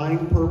sang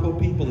Flying Purple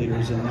People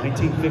Eaters in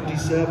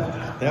 1957.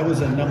 That was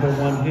a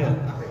 #1 hit.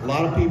 A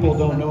lot of people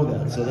don't know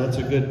that, so that's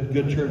a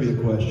good trivia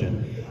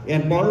question.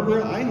 And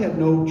Barbara, I had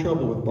no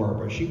trouble with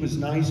Barbara. She was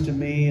nice to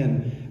me,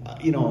 and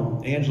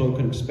Angelo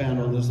can expound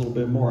on this a little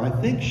bit more. I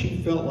think she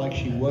felt like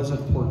she wasn't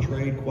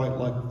portrayed quite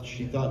like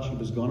she thought she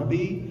was going to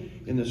be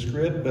in the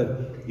script,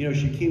 but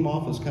she came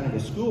off as kind of a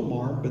school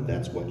marm, but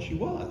that's what she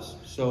was.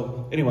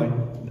 So anyway,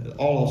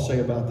 all I'll say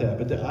about that.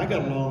 But I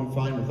got along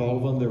fine with all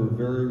of them. They were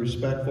very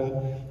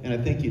respectful, and I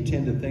think you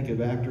tend to think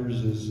of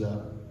actors as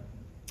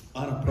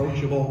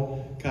unapproachable,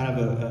 kind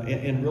of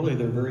and really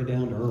they're very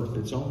down to earth.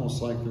 It's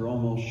almost like they're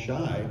almost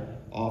shy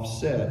off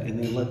set, and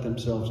they let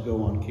themselves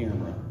go on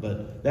camera.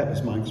 But that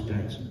was my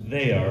experience.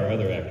 They are.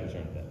 Other actors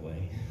aren't that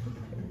way.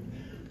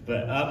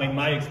 But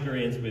my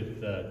experience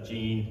with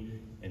Gene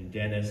and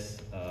Dennis,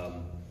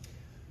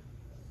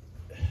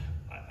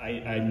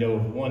 I know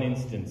of one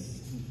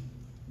instance.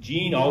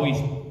 Gene always,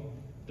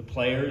 the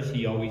players,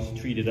 he always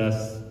treated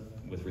us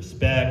with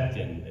respect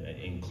and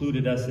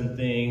included us in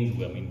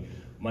things. I mean,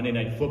 Monday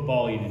Night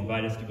Football, he'd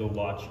invite us to go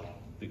watch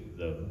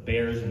the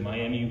Bears in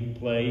Miami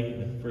play.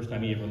 The first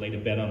time he ever laid a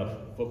bet on a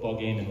football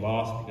game and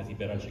lost because he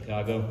bet on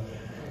Chicago.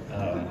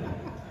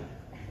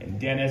 And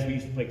Dennis, we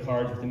used to play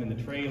cards with him in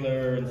the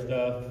trailer and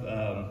stuff.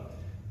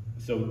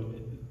 So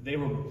they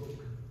were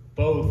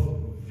both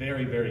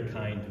very, very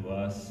kind to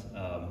us.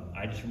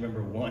 I just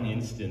remember one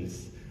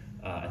instance,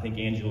 I think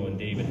Angelo and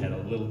David had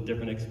a little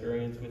different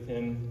experience with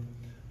him.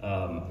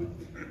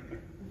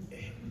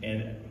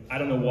 And I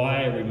don't know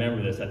why I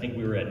remember this. I think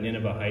we were at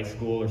Nineveh High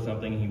School or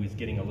something. He was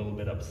getting a little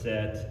bit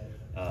upset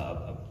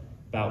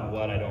about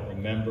what I don't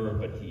remember,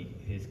 but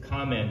his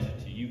comment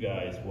to you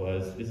guys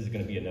was, "This is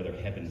going to be another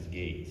Heaven's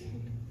Gate."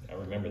 I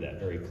remember that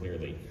very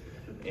clearly.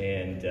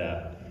 And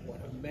One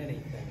of many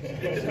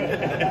things.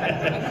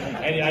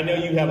 and I know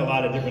you have a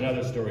lot of different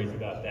other stories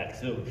about that.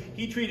 So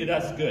he treated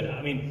us good.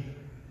 I mean,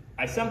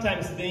 I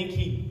sometimes think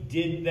he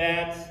did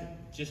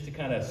that just to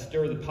kind of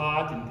stir the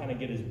pot and kind of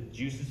get his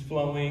juices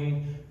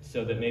flowing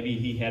so that maybe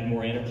he had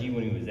more energy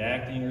when he was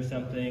acting or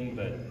something,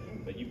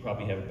 but you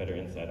probably have a better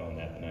insight on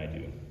that than I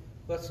do.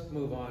 Let's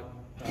move on.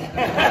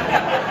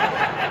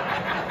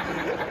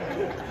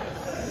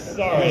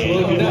 Sorry.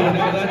 No,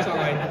 that's all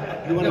right.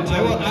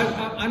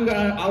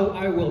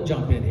 I will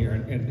jump in here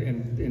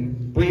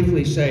and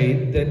briefly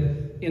say that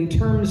in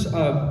terms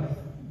of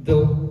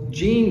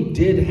Gene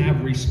did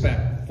have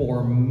respect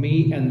for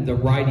me and the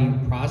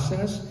writing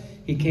process.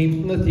 He came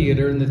from the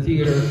theater, and in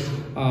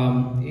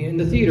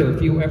the theater,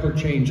 if you ever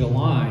change a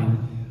line,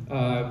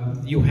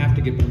 you have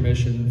to get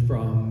permission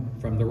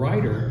from the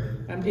writer.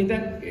 I mean,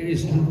 that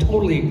is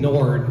totally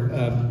ignored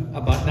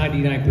about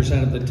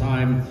 99% of the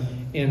time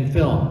in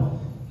film,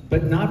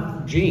 but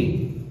not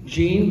Gene.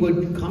 Gene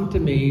would come to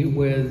me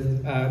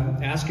with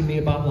asking me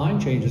about line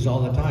changes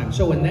all the time.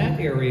 So in that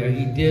area,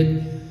 he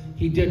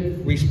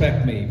did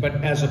respect me,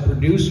 but as a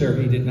producer,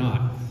 he did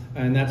not,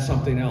 and that's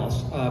something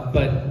else.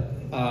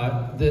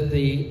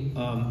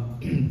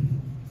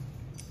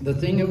 The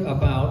thing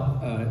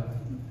about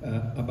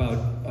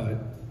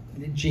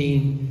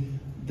Gene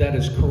that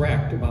is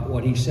correct about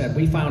what he said,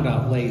 we found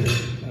out later,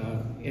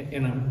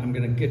 and I'm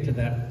going to get to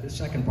that the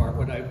second part.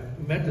 What I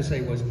meant to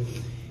say was,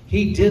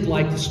 he did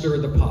like to stir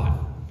the pot.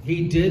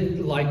 He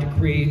did like to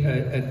create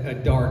a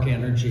dark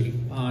energy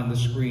on the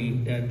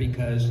screen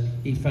because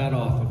he fed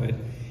off of it,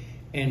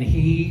 and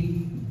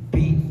he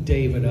beat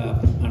David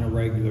up on a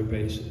regular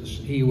basis.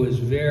 He was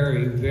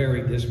very,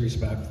 very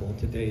disrespectful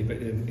to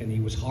David, and he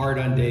was hard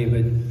on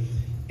David.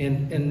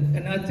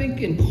 And I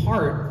think in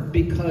part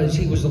because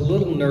he was a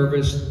little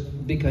nervous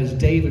because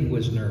David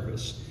was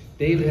nervous.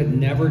 David had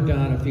never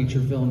done a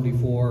feature film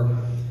before.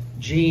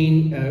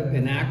 Gene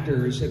and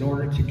actors, in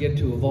order to get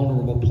to a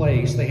vulnerable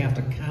place, they have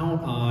to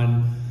count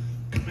on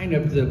kind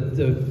of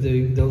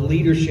the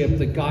leadership,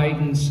 the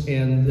guidance,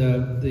 and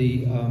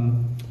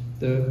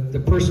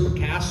the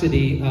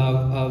perspicacity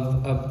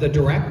of the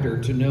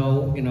director to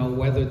know,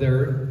 whether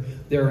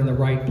they're in the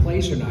right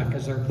place or not,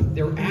 because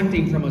they're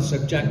acting from a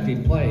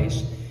subjective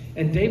place.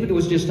 And David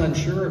was just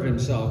unsure of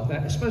himself,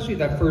 especially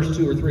that first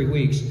 2 or 3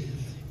 weeks.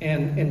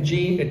 And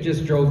Gene, it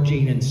just drove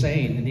Gene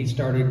insane, and he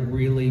started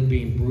really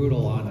being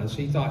brutal on us.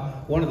 He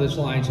thought one of his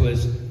lines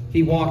was,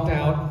 he walked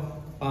out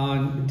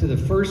to the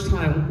first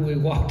time we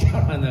walked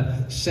out on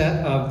the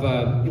set of,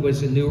 it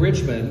was in New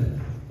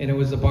Richmond, and it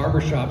was the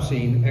barbershop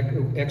scene,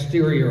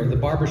 exterior of the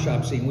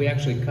barbershop scene. We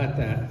actually cut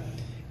that.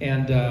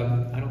 And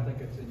I don't think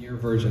it's in your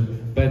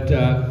version, but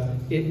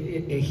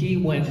he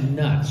went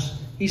nuts.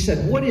 He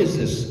said, "What is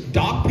this,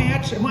 Dog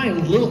Patch? Am I a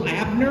little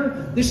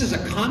Abner? This is a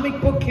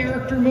comic book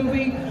character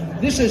movie?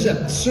 This is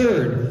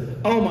absurd.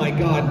 Oh my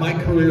God, my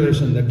career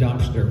is in the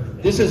dumpster.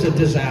 This is a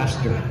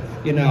disaster."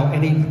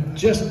 And he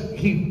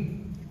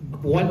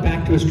went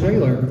back to his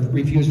trailer and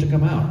refused to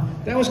come out.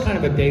 That was kind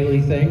of a daily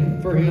thing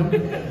for him.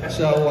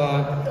 So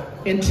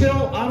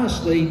until,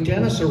 honestly,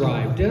 Dennis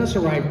arrived. Dennis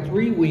arrived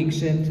 3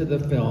 weeks into the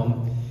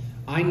film.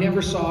 I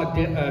never saw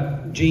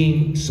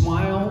Gene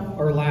smile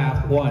or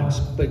laugh once,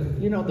 but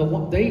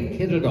they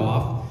hit it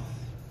off.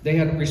 They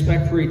had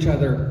respect for each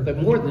other,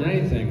 but more than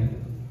anything,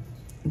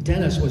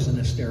 Dennis was an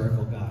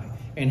hysterical guy,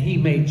 and he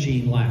made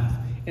Gene laugh,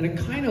 and it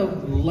kind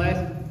of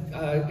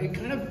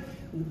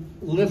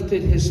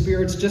lifted his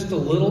spirits just a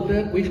little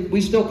bit. We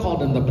still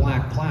called him the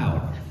Black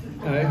Cloud,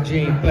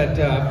 Gene, but.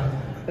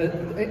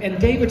 And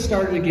David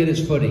started to get his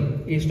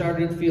footing. He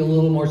started to feel a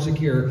little more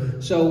secure.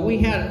 So we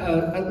had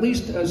at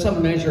least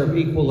some measure of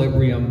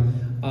equilibrium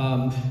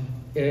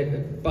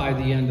by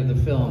the end of the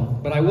film.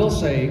 But I will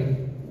say,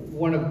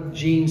 one of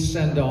Gene's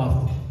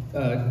send-off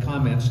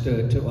comments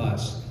to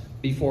us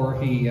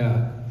before he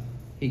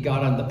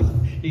got on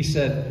he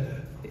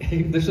said,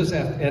 this was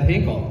at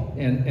Hinkle,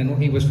 and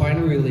he was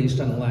finally released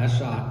on the last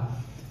shot.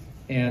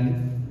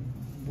 And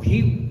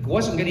he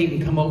wasn't going to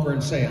even come over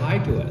and say hi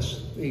to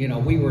us.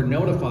 We were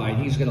notified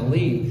he's going to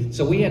leave.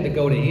 So we had to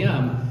go to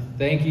him.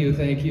 Thank you,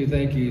 thank you,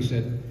 thank you. He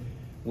said,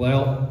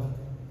 "Well,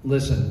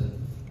 listen,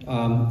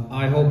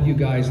 I hope you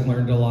guys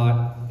learned a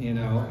lot, and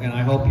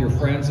I hope your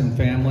friends and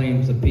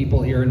family, the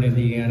people here in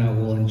Indiana,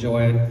 will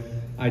enjoy it.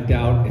 I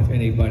doubt if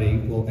anybody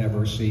will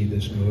ever see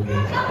this movie.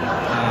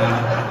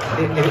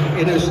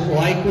 It is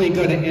likely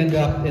going to end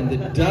up in the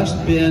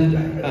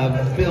dustbin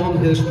of film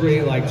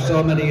history like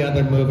so many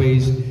other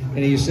movies."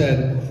 And he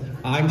said,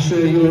 "I'm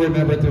sure you'll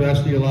remember it the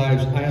rest of your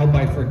lives. I hope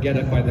I forget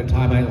it by the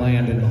time I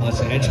land in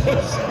Los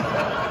Angeles."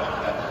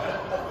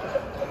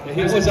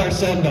 That was our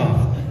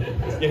send-off.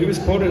 Yeah, he was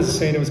quoted as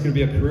saying it was going to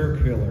be a career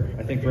killer,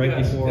 I think, right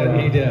before...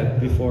 he did.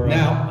 Before,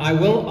 now, I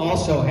will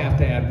also have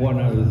to add one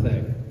other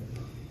thing.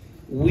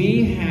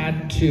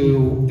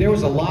 There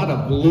was a lot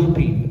of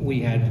looping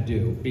we had to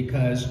do,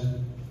 because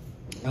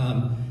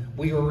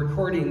we were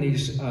recording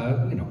these,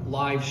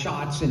 live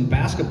shots in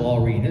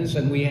basketball arenas,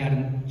 and we had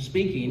him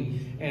speaking,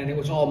 and it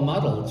was all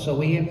muddled. So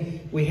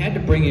we had to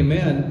bring him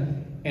in,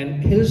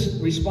 and his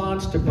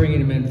response to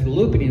bringing him in for the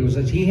looping was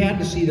that he had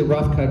to see the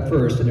rough cut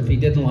first, and if he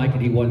didn't like it,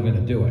 he wasn't going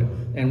to do it.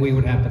 And we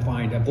would have to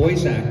find a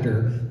voice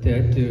actor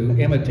to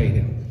imitate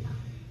him.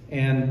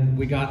 And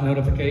we got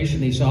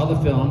notification. He saw the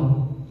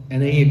film,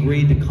 and he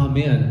agreed to come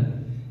in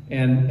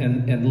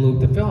and loop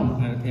the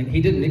film. And he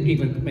didn't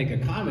even make a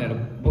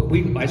comment. But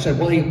I said,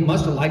 well, he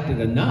must have liked it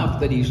enough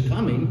that he's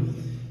coming.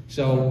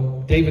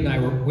 So David and I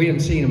we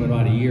hadn't seen him in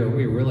about a year.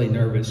 We were really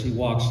nervous. He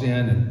walks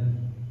in, and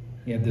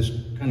he had this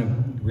kind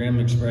of grim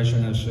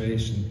expression on his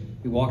face. And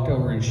he walked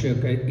over and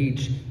shook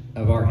each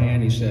of our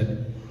hand. He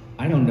said,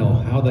 "I don't know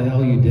how the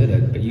hell you did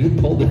it, but you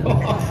pulled it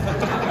off."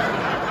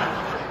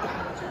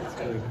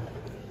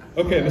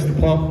 Okay, Mr.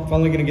 Plump,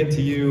 finally going to get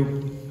to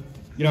you.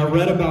 I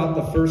read about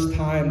the first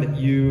time that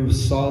you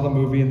saw the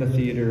movie in the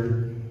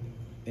theater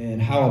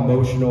and how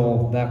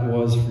emotional that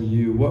was for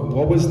you.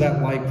 What was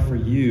that like for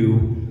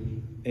you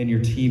and your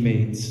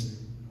teammates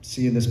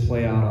seeing this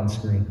play out on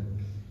screen?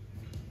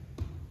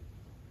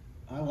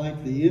 I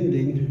like the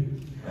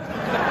ending. The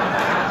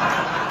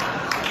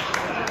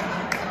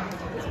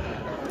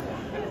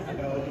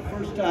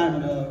first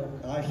time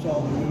I saw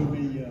the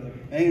movie,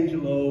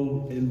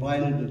 Angelo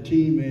invited the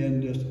team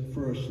in just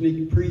for a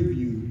sneak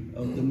preview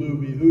of the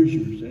movie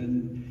Hoosiers,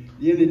 and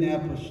the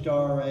Indianapolis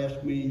Star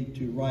asked me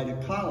to write a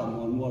column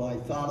on what I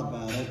thought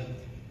about it,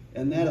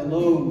 and that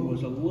alone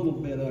was a little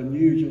bit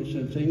unusual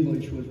since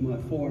English was my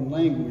foreign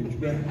language.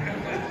 But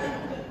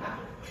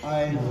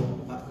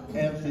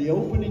as the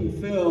opening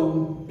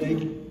film,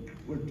 they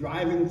were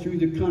driving through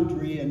the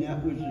country, and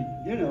that was,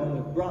 it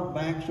brought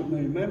back so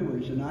many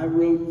memories, and I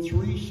wrote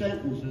 3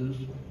 sentences.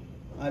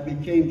 I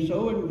became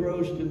so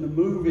engrossed in the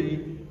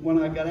movie, when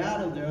I got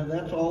out of there,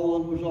 that's all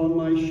that was on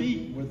my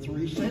sheet were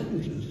 3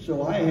 sentences.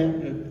 So I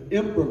had to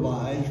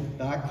improvise.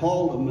 I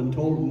called them and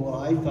told them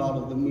what I thought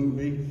of the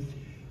movie.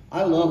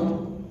 I loved it.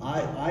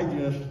 I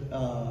just,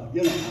 I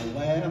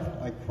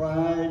laughed, I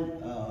cried.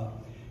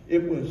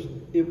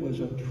 it was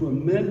a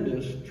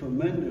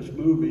tremendous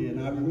movie.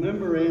 And I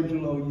remember,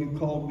 Angelo, you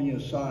called me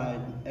aside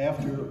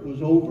after it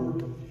was over,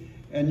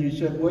 and you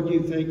said, "What do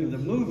you think of the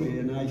movie?"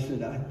 And I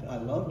said, I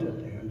loved it,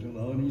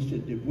 Angelo. And he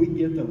said, "Did we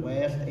get the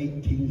last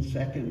 18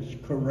 seconds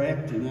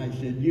correct?" And I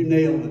said, "You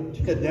nailed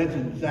it." That's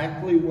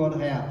exactly what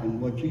happened.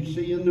 What you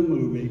see in the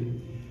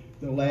movie,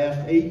 the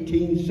last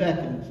 18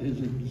 seconds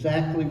is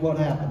exactly what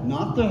happened.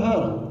 Not the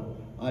huddle.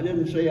 I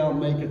didn't say I'll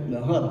make it in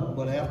the huddle,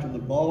 but after the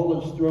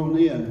ball is thrown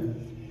in,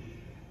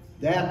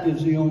 that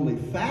is the only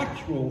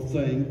factual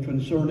thing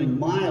concerning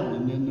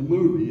Milan in the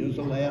movie, is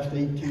the last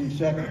 18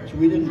 seconds.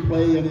 We didn't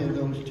play any of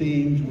those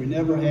teams. We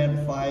never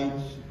had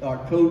fights. Our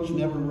coach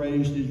never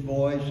raised his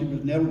voice. He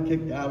was never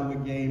kicked out of a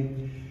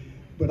game.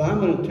 But I'm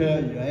going to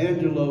tell you,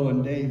 Angelo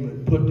and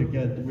David put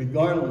together,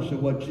 regardless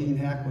of what Gene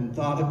Hackman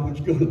thought it was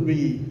going to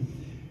be,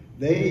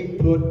 they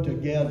put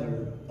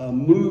together a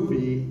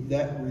movie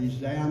that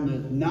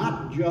resounded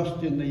not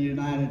just in the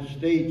United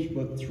States,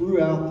 but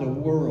throughout the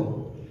world.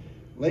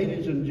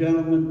 Ladies and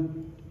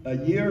gentlemen, a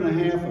year and a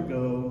half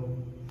ago,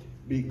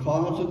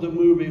 because of the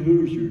movie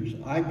Hoosiers,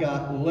 I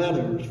got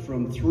letters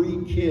from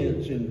 3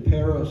 kids in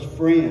Paris,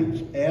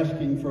 France,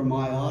 asking for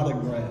my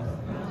autograph.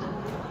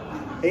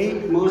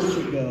 8 months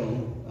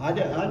ago, I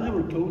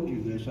never told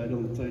you this, I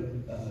don't think,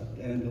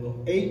 Angelo.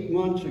 8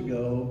 months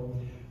ago,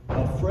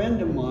 a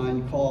friend of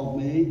mine called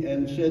me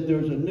and said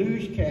there's a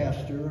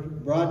newscaster,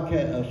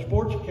 a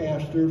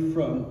sportscaster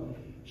from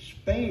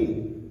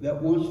Spain that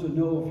wants to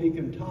know if he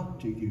can talk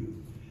to you.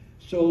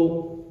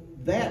 So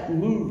that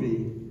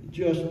movie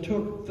just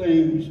took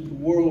things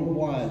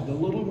worldwide. The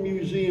little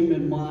museum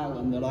in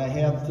Milan that I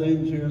have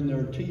things here, and there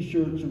are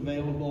t-shirts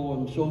available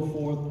and so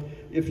forth.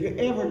 If you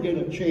ever get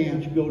a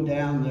chance, go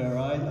down there.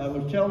 I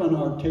was telling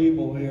our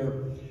table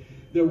here,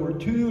 there were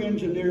 2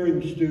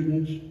 engineering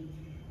students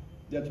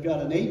that's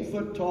got an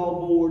 8-foot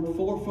tall board,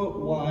 4 foot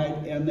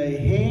wide, and they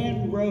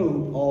hand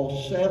wrote all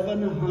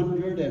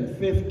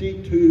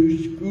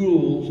 752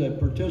 schools that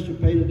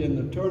participated in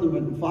the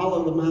tournament and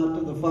followed them out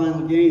to the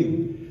final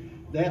game.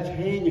 That's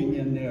hanging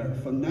in there.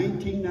 From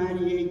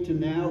 1998 to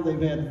now,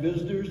 they've had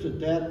visitors at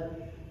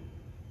that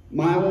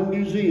Milan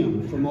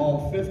Museum from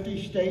all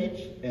 50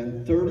 states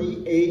and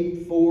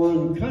 38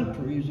 foreign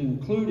countries,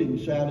 including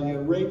Saudi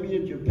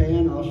Arabia,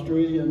 Japan,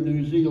 Australia, and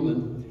New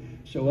Zealand.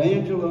 So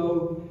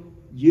Angelo,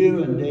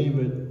 you and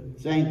David,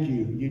 thank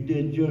you. You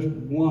did just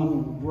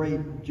one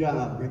great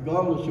job,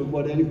 regardless of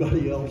what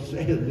anybody else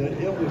said.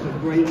 It was a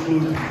great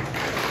movie.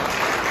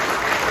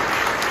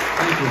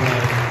 Thank you,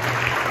 Bob.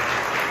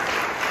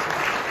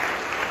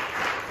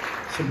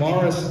 So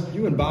Morris,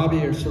 you and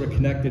Bobby are sort of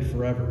connected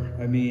forever.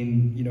 I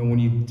mean, you know, when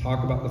you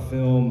talk about the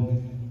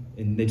film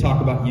and they talk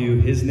about you,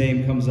 his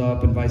name comes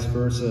up and vice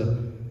versa.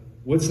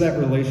 What's that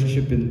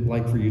relationship been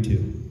like for you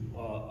two?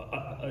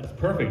 It's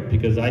perfect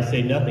because I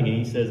say nothing and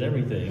he says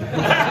everything.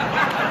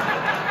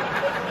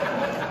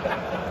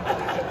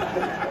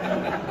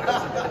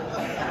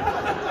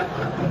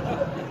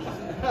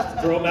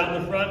 Throw him out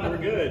in the front and we're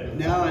good.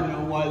 Now I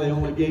know why they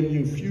only gave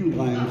you a few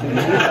lines.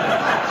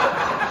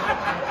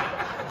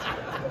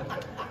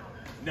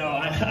 No,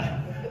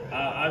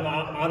 I'm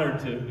honored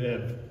to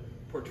have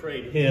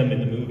portrayed him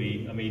in the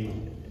movie. I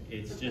mean,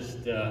 it's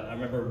just, I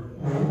remember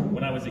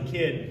when I was a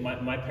kid,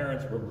 my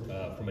parents were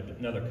from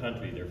another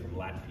country. They're from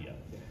Latvia.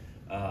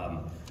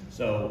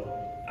 So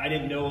I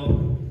didn't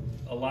know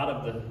a lot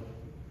of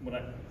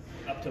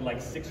up to like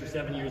 6 or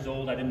 7 years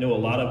old, I didn't know a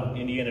lot of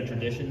Indiana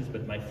traditions,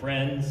 but my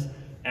friends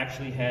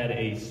actually had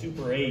a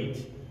Super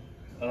 8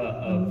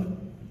 of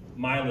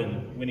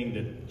Milan winning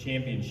the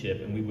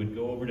championship, and we would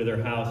go over to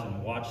their house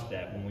and watch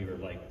that when we were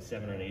like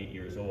 7 or 8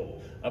 years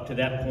old. Up to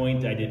that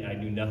point, I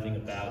knew nothing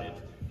about it,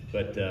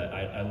 but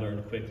I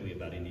learned quickly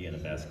about Indiana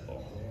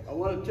basketball. I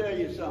want to tell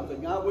you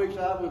something. I wish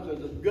I was as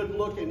good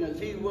looking as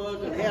he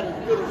was and had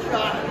as good a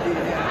shot as he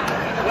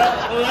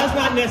had. Well, that's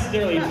not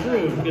necessarily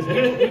true,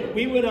 because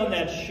we went on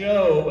that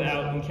show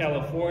out in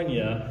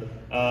California,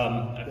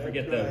 I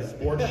forget the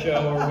sports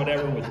show or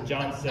whatever, with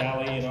John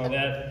Sally and all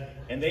that,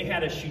 and they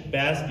had us shoot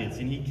baskets,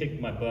 and he kicked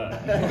my butt.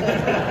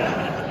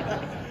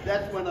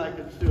 That's when I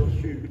could still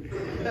shoot.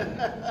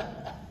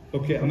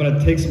 Okay, I'm going to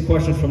take some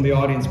questions from the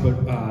audience,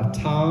 but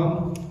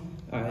Tom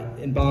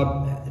and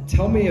Bob,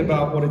 tell me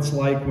about what it's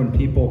like when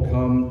people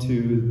come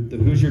to the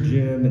Hoosier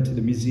Gym and to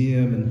the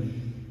museum, and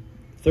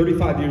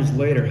 35 years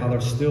later, how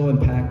they're still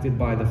impacted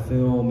by the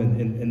film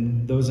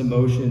and those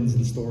emotions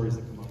and stories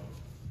that come up.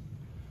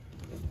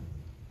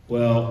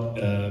 Well,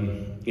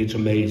 it's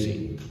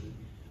amazing.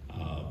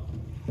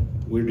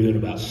 We're doing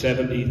about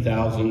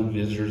 70,000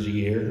 visitors a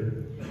year.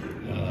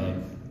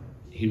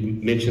 He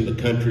mentioned the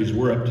countries.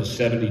 We're up to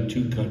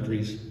 72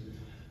 countries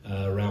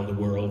around the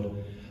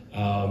world.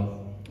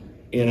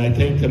 And I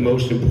think the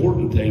most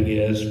important thing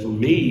is, for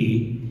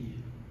me,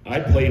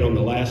 I played on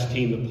the last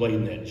team that played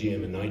in that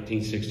gym in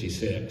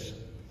 1966.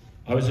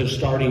 I was a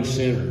starting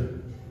center,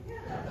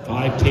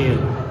 5'10".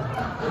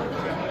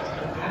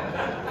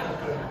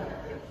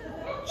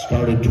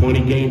 Started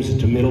 20 games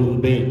at the middle of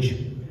the bench.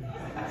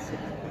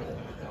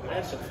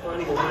 That's a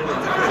funny line.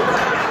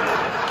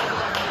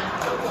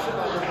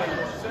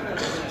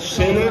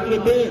 center of the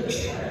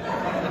bench.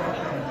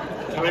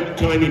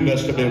 Timing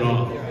must have been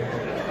off.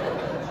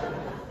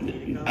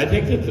 I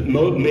think that the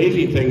most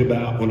amazing thing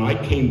about when I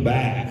came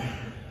back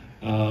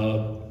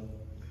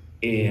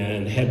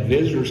and had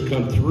visitors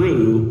come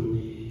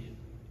through,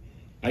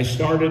 I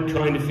started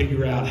trying to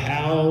figure out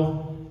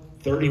how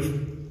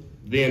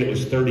then it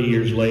was 30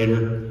 years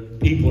later,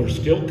 people are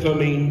still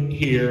coming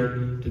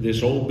here to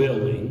this old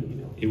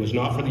building. It was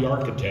not for the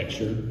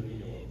architecture,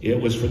 it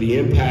was for the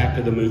impact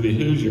of the movie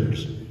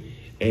Hoosiers.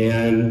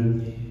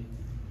 And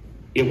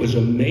it was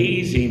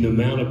amazing the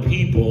amount of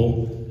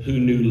people who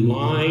knew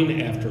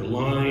line after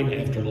line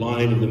after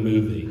line of the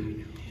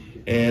movie.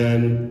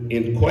 And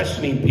in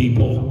questioning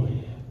people,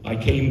 I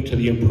came to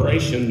the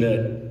impression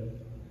that,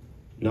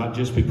 not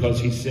just because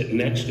he's sitting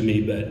next to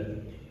me,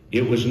 but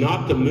it was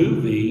not the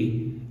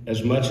movie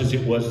as much as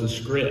it was the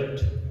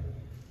script.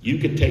 You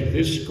could take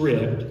this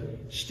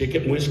script, stick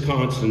it in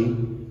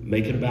Wisconsin,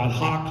 make it about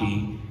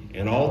hockey,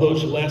 and all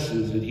those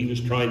lessons that he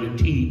was trying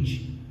to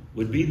teach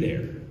would be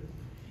there.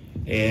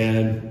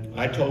 And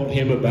I told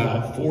him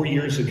about 4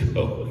 years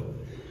ago,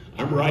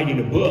 I'm writing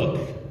a book,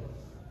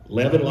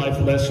 11 Life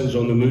Lessons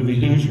on the movie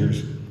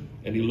Hoosiers.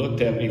 And he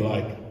looked at me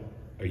like,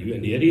 are you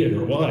an idiot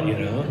or what, you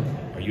know?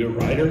 Are you a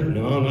writer?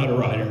 No, I'm not a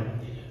writer.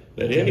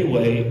 But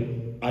anyway,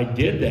 I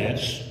did that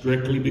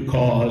strictly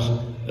because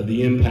of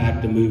the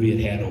impact the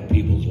movie had on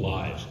people's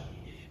lives.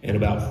 And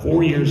about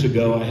 4 years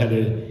ago, I had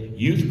a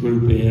youth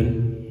group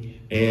in,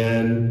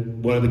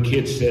 and one of the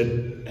kids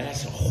said,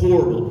 that's a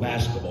horrible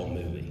basketball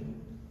movie.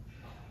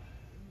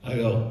 I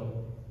go,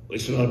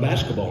 it's not a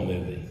basketball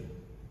movie.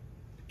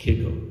 The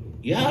kid goes,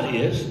 yeah, it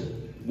is.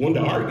 Wanted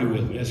to argue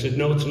with me. I said,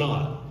 no, it's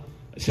not.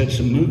 I said, it's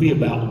a movie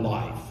about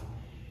life.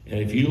 And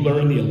if you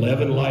learn the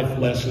 11 life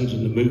lessons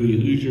in the movie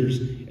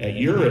Hoosiers at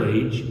your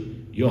age,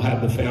 you'll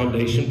have the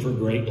foundation for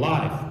great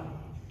life.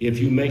 If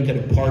you make it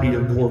a part of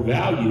your core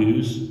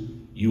values,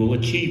 you will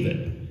achieve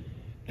it.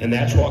 And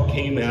that's what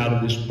came out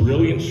of this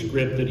brilliant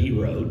script that he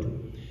wrote.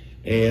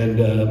 And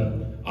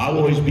I'll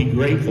always be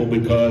grateful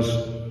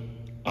because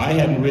I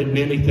hadn't written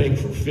anything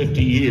for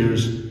 50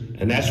 years,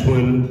 and that's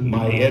when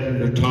my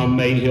editor, Tom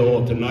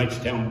Mayhill at the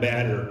Knightstown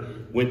Banner,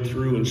 went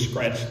through and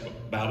scratched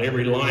about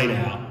every line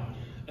out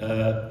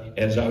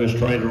as I was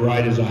trying to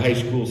write as a high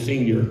school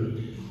senior.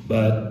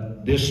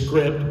 But this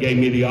script gave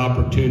me the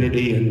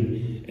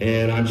opportunity,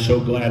 and I'm so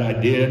glad I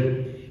did.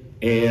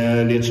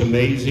 And it's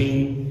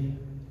amazing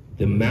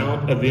the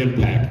amount of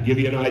impact. To give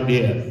you an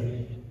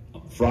idea,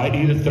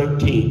 Friday the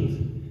 13th,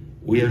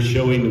 we are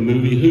showing the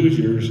movie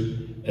Hoosiers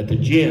at the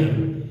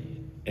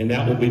gym, and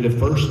that will be the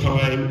first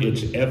time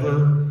it's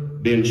ever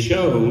been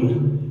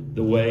shown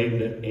the way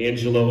that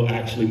Angelo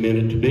actually meant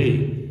it to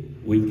be.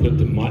 We put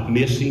the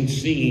missing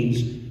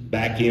scenes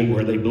back in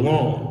where they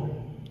belong.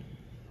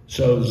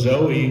 So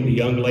Zoe, the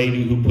young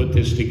lady who put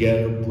this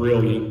together,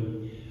 brilliant,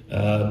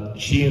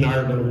 she and I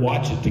are going to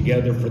watch it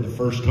together for the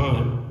first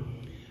time.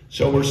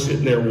 So we're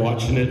sitting there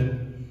watching it,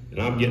 and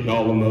I'm getting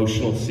all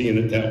emotional seeing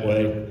it that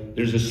way.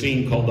 There's a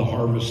scene called the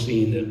harvest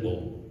scene that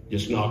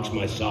just knocks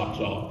my socks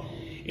off.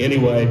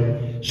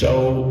 Anyway,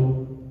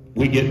 so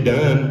we get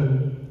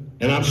done,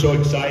 and I'm so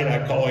excited,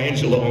 I call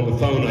Angelo on the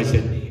phone. I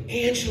said,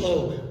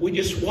 Angelo, we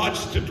just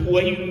watched it the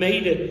way you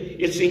made it.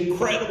 It's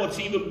incredible, it's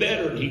even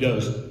better. And he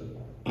goes,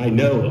 I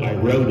know, I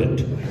wrote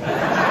it.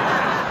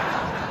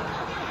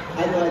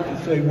 I'd like to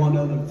say one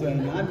other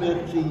thing. I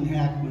met Gene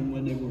Hackman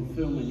when they were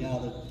filming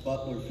out at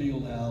Butler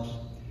Fieldhouse,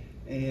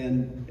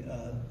 and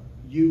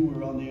you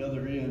were on the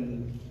other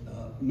end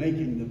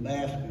making the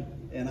basket.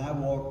 And I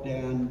walked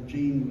down,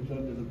 Gene was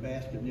under the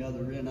basket on the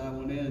other end. I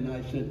went in and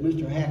I said,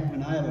 Mr.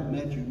 Hackman, I haven't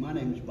met you. My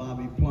name's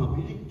Bobby Plump.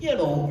 He said, get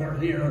over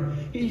here.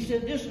 He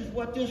said, this is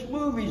what this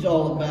movie's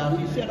all about.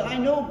 He said, I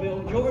know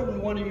Bill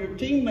Jordan, one of your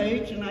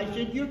teammates. And I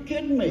said, you're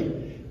kidding me.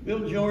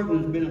 Bill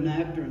Jordan has been an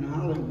actor in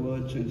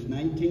Hollywood since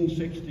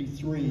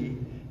 1963.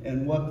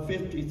 And what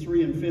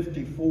 53 and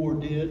 54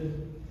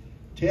 did,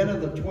 10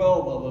 of the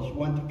 12 of us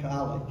went to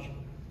college.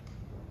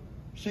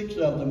 6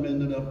 of them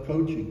ended up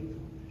coaching.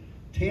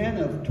 10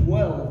 of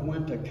 12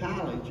 went to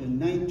college in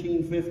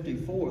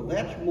 1954.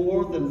 That's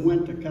more than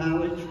went to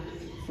college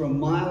from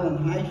Milan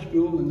High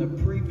School in the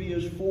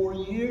previous 4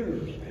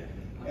 years.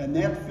 And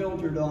that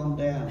filtered on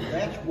down.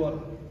 That's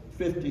what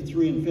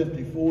 53 and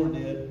 54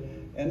 did.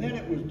 And then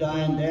it was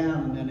dying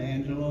down, and then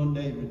Angelo and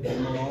David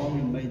came along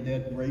and made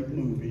that great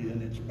movie.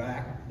 And it's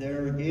back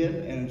there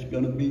again, and it's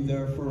going to be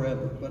there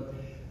forever. But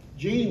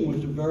Gene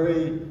was a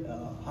very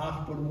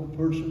hospitable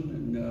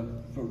person and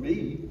for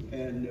me,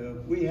 and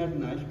we had a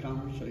nice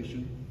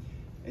conversation.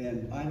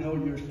 And I know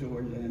your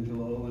story,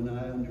 Angelo, and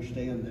I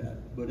understand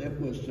that. But it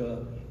was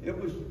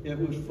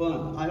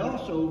fun. I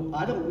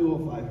don't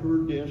know if I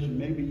heard this, and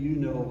maybe you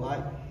know,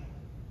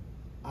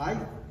 I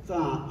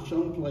thought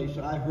someplace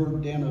I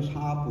heard Dennis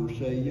Hopper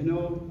say, you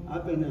know,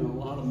 I've been in a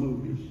lot of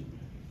movies.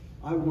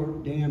 I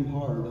worked damn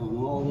hard on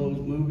all those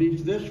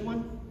movies. This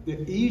one, the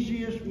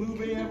easiest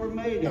movie ever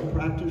made. I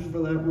practiced for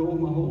that role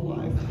my whole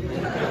life.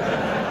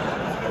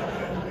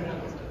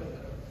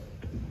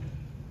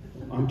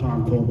 I'm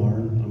Tom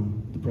Colmar.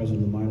 I'm the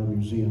president of the Minor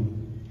Museum.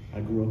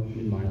 I grew up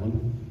in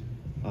Milan.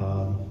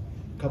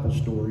 A couple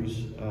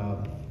stories.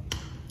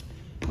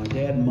 My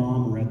dad and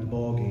mom were at the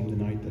ball game the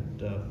night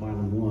that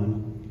Milan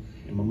won,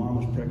 and my mom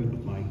was pregnant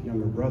with my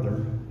younger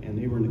brother, and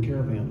they were in the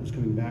caravan that was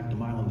coming back to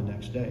Milan the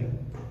next day.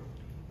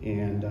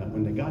 And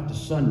when they got to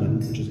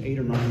Sunman, which is 8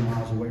 or 9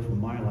 miles away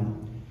from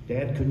Milan,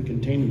 Dad couldn't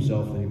contain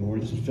himself anymore.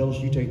 He said, "Phyllis,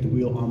 you take the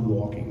wheel, I'm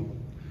walking."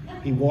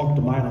 He walked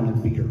to Milan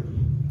and beat her.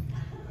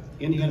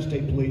 Indiana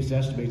State Police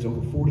estimates over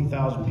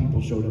 40,000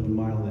 people showed up in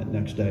Milan that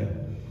next day.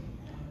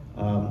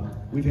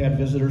 We've had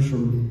visitors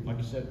from, like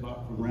I said, from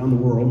around the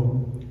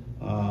world.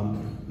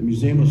 The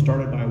museum was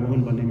started by a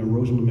woman by the name of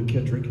Rosamund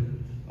McKittrick.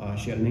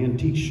 She had an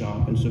antique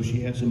shop, and so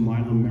she had some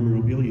Milan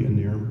memorabilia in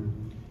there.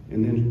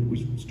 And then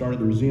we started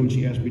the museum.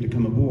 She asked me to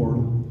come aboard.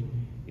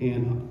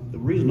 And the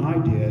reason I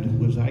did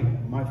was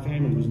my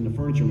family was in the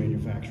furniture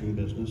manufacturing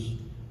business.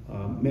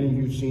 Many of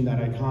you have seen that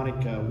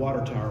iconic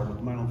water tower with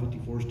the Milan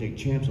 54 state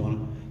champs on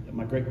it. That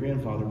my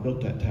great-grandfather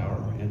built that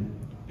tower and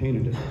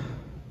painted it.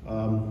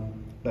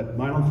 But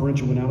Milan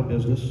Furniture went out of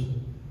business.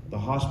 The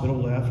hospital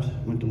left,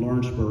 went to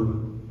Lawrenceburg,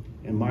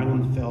 and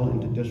Milan fell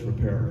into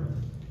disrepair.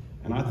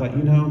 And I thought,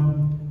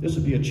 this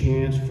would be a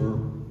chance for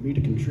me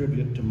to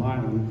contribute to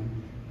Milan.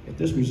 If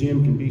this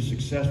museum can be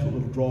successful,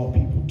 it'll draw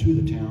people to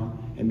the town,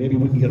 and maybe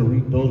we can get a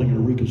rebuilding and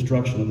a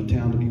reconstruction of the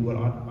town to be what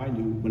I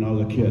knew when I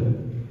was a kid.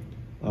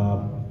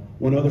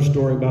 One other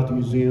story about the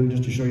museum,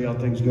 just to show you how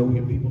things go, we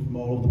get people from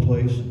all over the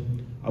place.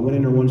 I went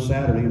in there one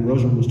Saturday, and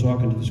Rosamund was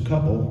talking to this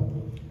couple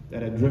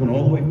that had driven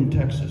all the way from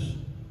Texas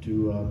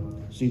to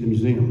see the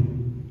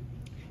museum.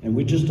 And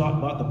we just talked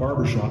about the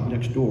barber shop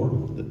next door.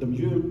 The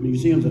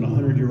museum's in a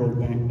 100-year-old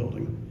bank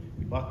building.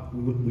 We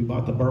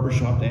bought the barber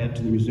shop to add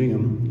to the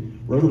museum.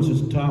 Rosamund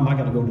says, "Tom, I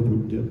got to go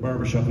to the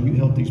barber shop, and you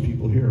help these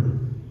people here."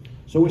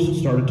 So we just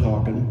started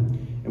talking,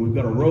 and we've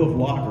got a row of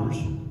lockers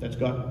that's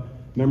got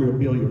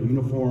memorabilia,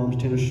 uniforms,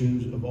 tennis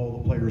shoes of all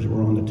the players that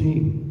were on the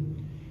team.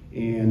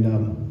 And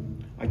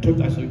I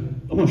said,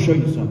 "I'm going to show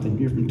you something.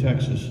 You're from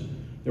Texas."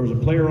 There was a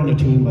player on the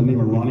team by the name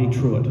of Ronnie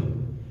Truitt,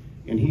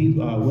 and he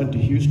went to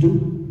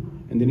Houston,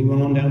 and then he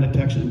went on down to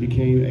Texas and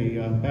became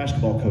a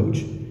basketball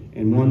coach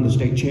and won the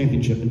state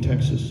championship in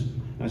Texas.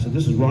 And I said,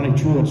 "This is Ronnie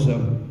Truitt's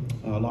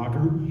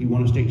locker. He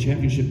won a state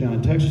championship down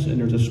in Texas, and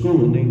there's a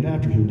school named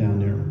after him down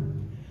there."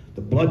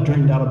 The blood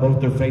drained out of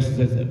both their faces.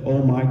 They said,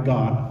 "Oh my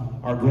God,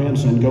 our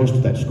grandson goes to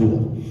that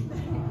school."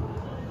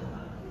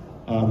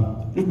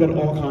 We've got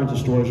all kinds of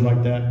stories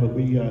like that, but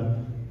we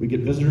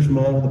get visitors from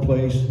all over the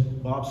place.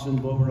 Bob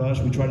sends them over to us.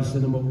 We try to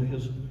send them over to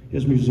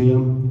his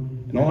museum.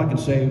 And all I can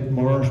say,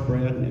 Mars,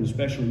 Brad, and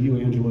especially you,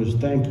 Angela, is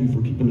thank you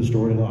for keeping the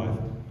story alive.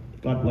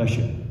 God bless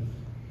you.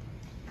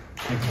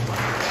 Thank you.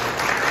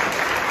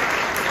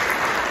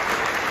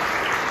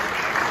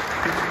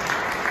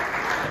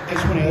 I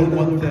just want to add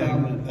one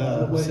thing,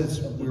 since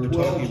we were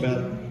talking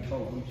about,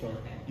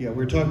 we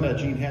were talking about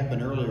Gene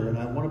Hackman earlier, and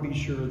I want to be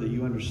sure that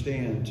you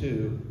understand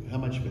too how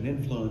much of an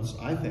influence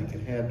I think it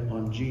had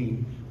on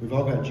Gene. We've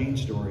all got Gene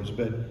stories,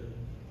 but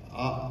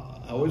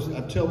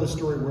I tell this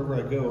story wherever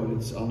I go,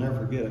 and I'll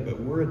never forget it.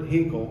 But we're at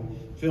Hinkle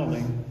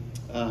filming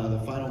the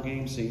final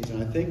game scenes,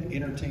 and I think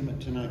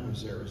Entertainment Tonight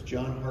was there. It was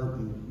John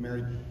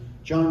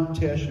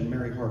Tesh and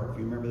Mary Hart, if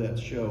you remember that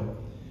show.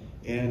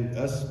 And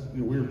us,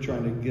 we were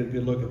trying to get a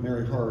good look at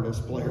Mary Hart, us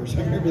players.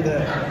 I remember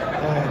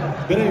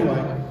that. But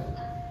anyway,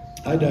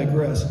 I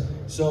digress.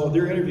 So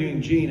they're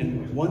interviewing Gene,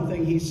 and one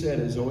thing he said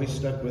has always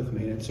stuck with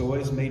me, and it's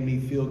always made me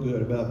feel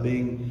good about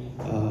being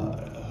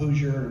a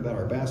Hoosier and about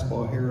our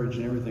basketball heritage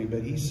and everything.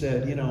 But he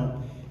said,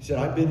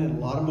 I've been in a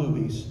lot of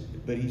movies,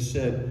 but he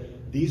said,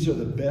 these are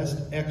the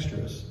best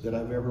extras that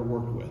I've ever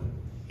worked with.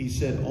 He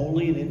said,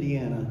 only in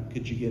Indiana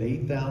could you get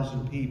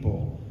 8,000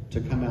 people to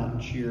come out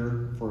and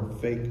cheer for a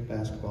fake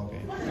basketball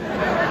game.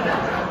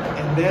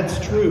 And that's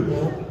true.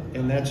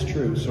 And that's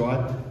true. So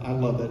I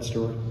love that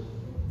story.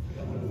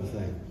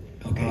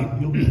 Okay.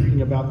 You'll be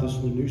reading about this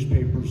in the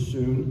newspapers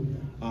soon.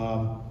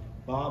 Bob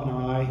and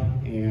I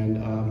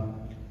and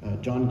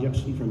John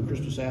Gibson from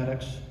Christmas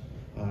Addicts,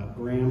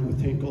 Graham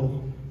with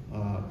Hinkle,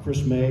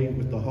 Chris May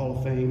with the Hall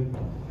of Fame.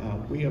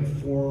 We have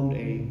formed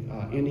a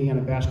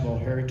Indiana Basketball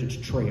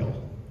Heritage Trail.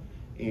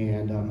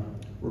 And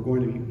we're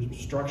going to be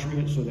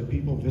structuring it so that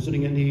people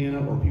visiting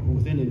Indiana or people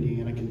within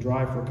Indiana can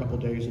drive for a couple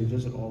days and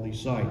visit all these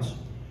sites.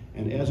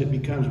 And as it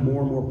becomes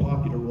more and more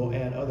popular, we'll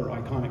add other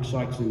iconic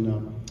sites in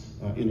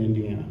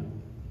Indiana.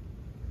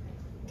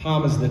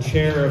 Tom is the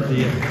chair of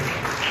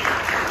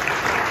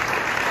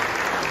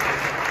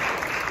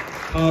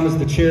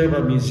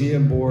our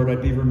museum board.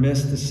 I'd be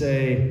remiss to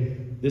say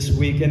this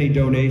week any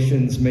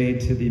donations made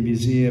to the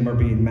museum are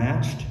being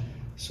matched.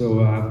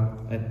 So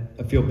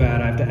I feel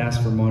bad. I have to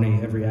ask for money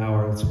every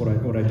hour. That's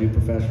what I do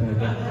professionally.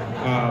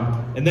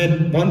 And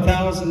then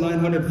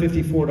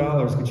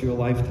 $1,954 gets you a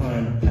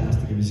lifetime pass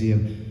to the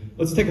museum.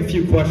 Let's take a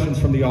few questions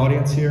from the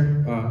audience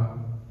here.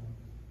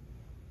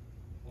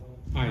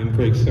 Hi, I'm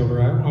Greg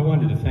Silver. I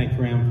wanted to thank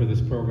Graham for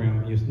this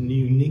program. It's a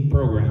unique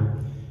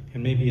program,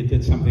 and maybe it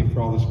did something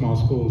for all the small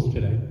schools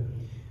today.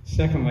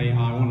 Secondly,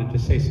 I wanted to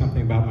say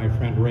something about my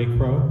friend Ray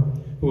Crow,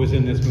 who was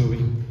in this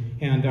movie.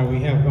 And we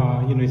have,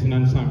 he's an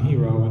unsung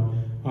hero.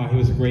 And he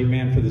was a great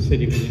man for the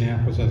city of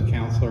Indianapolis as a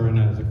counselor and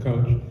as a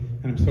coach.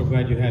 And I'm so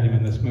glad you had him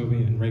in this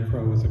movie. And Ray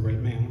Crow was a great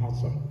man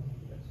also.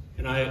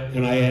 Can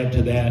I add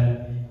to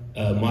that?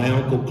 My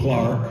Uncle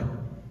Clark,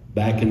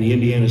 back in the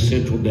Indiana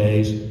Central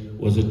days,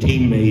 was a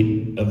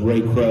teammate of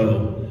Ray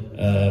Crow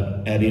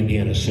at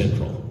Indiana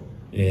Central.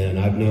 And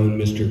I've known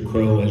Mr.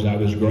 Crow as I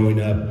was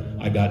growing up.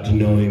 I got to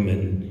know him,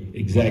 and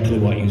exactly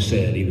what you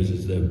said. He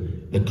was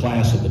the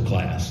class of the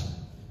class.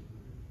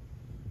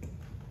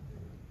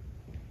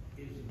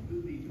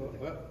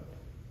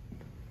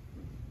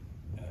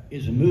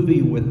 Is a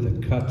movie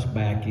with the cuts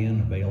back in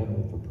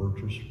available for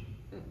purchase?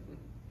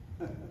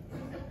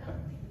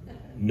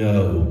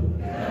 No.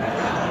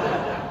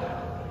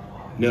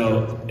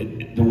 No,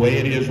 the way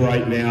it is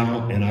right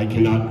now, and I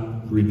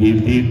cannot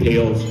review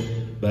details,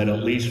 but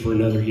at least for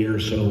another year or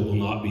so it will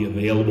not be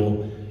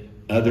available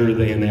other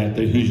than at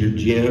the Hoosier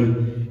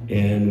Gym,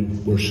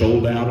 and we're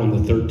sold out on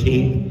the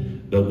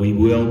 13th, but we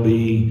will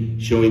be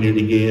showing it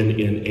again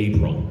in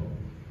April.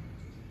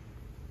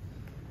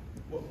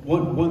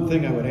 One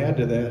thing I would add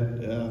to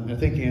that, I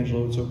think,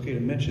 Angelo, it's okay to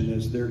mention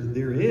this,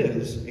 there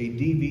is a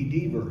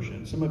DVD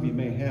version. Some of you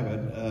may have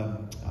it.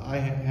 I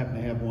happen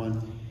to have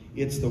one.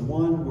 It's the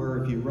one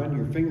where if you run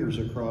your fingers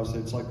across it,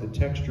 it's like the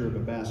texture of a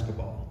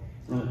basketball.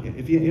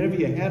 If any of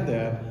you have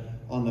that,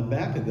 on the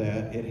back of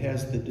that, it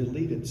has the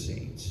deleted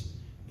scenes.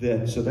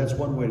 So that's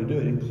one way to do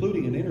it,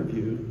 including an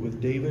interview with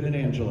David and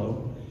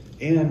Angelo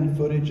and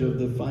footage of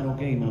the final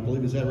game. I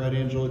believe, is that right,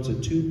 Angelo? It's a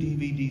 2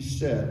 DVD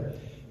set.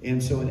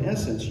 And so in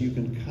essence, you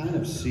can kind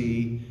of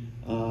see,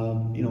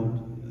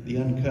 the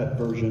uncut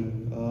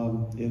version,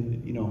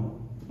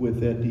 with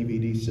that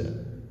DVD set.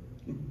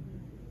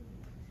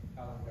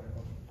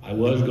 I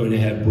was going to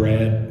have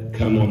Brad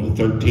come on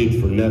the 13th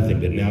for nothing,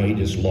 but now he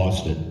just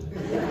lost it.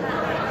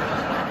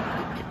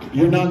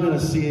 You're not going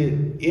to see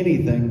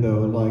anything,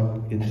 though,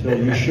 until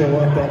you show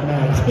up that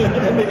night.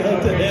 Let me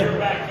add to that.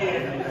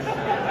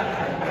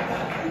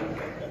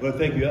 Well,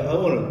 thank you. I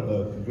want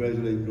to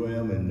congratulate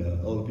Graham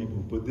and all the people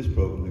who put this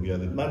program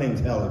together. My name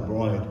is Howard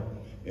Bryant,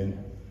 and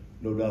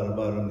no doubt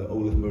about it, I'm the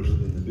oldest person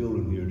in the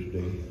building here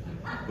today.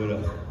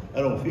 But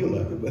I don't feel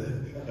like it, but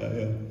I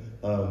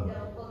am.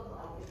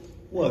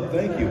 Well,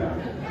 thank you.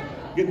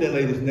 Get that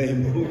lady's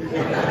name.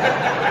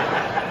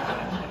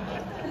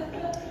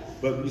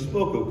 But you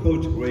spoke of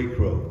Coach Ray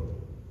Crow.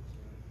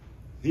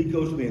 He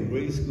coached me in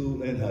grade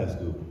school and high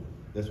school.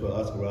 That's why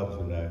Oscar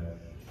Robertson and I,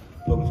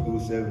 public school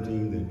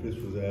 17, then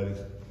Christopher's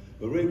Addicts.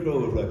 But Ray Crow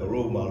was like a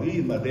role model. He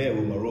and my dad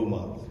were my role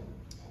models.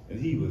 And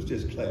he was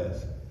just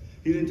class.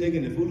 He didn't take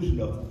any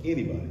foolishness off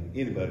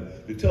anybody.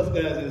 The tough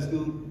guys in the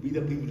school, beat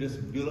up people just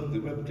to build up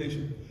their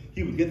reputation.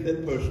 He would get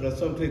that person. I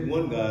saw him take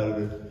one guy out of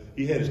it.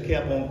 He had his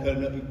cap on,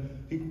 cutting up.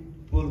 He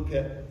pulled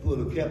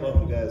the cap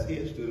off the guy's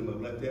head, stood him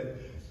up like that,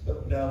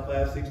 up, down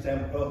 5, 6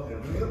 times across,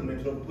 and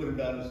put him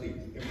down the seat.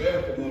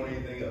 Embarrassed him or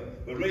anything else.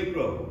 But Ray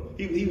Crow,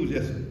 he was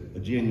just a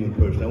genuine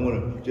person. I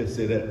want to just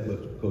say that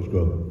about Coach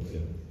Crow. Yeah.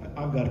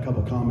 I've got a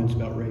couple comments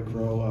about Ray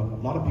Crow.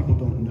 A lot of people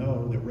don't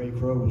know that Ray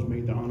Crow was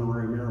made the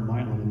honorary mayor of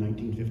Milan in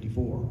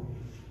 1954.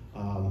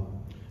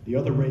 The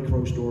other Ray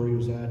Crow story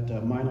was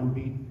that Milan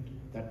beat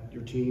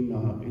your team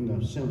in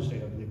the Senate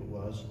State, I believe it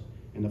was.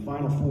 In the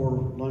Final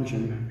Four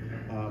luncheon,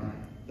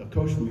 the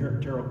coach from here,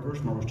 Terrell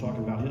Gershmar, was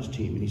talking about his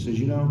team, and he says,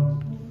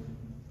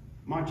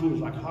 my team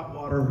is like hot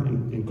water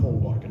and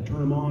cold water. I can turn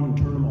them on and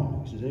turn them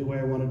off. He says, any way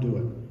I want to do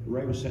it. And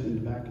Ray was sitting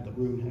in the back of the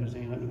room, had his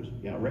hand up, and he goes,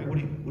 yeah, Ray, what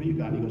do you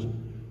got? And he goes,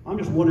 I'm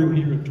just wondering how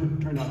you're going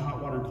to turn that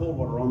hot water and cold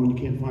water on when you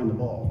can't find the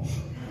ball.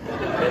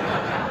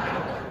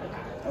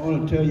 I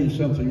want to tell you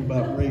something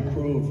about Ray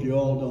Crow, if you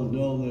all don't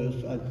know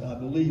this. I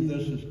believe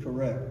this is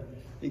correct.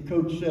 He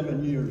coached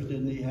 7 years,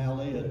 didn't he,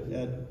 Hallie,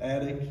 at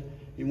Addicts?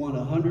 He won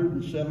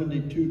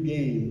 172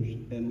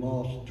 games and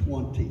lost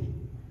 20.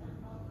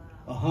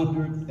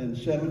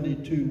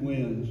 172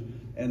 wins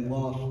and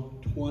lost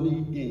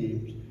 20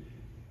 games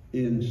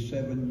in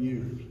 7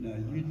 years.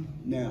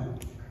 Now,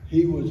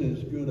 he was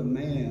as good a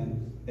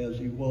man as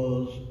he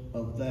was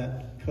of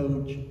that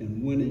coach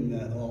and winning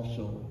that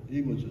also.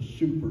 He was a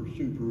super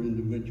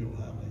individual,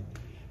 Hallie.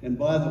 And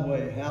by the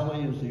way,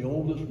 Hallie is the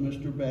oldest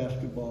Mr.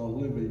 Basketball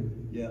living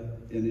yet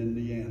in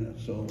Indiana.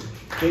 So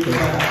take it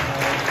out,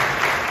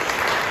 Hallie.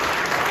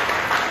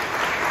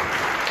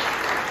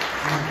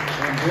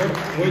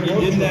 When you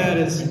did that,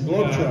 it's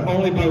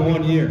only by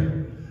 1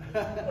 year.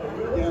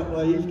 Yeah,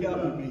 well, he's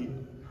got me beat.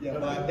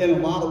 Yeah, in a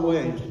lot of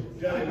ways.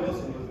 Johnny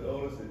Wilson was the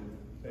oldest and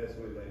passed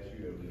away last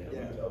year.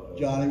 Yeah.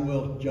 Johnny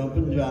Wilson,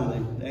 Jumping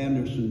Johnny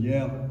Anderson,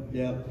 yeah.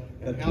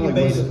 A Hallie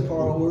teammate was- of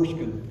Carl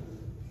Erskine.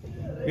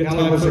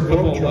 Hallie was a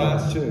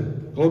Globetrotter,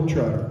 too.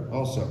 Globetrotter,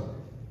 also.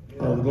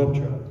 Or the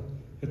Globetrotter.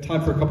 Got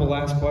time for a couple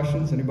last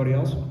questions. Anybody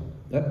else?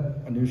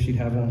 Yep, I knew she'd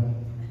have one.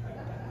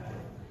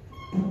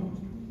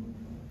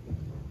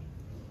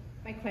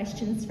 My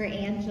question's for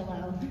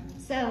Angelo.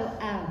 So,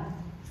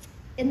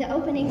 in the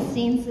opening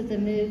scenes of the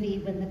movie,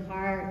 when the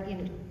car,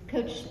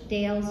 Coach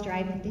Dale's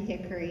driving to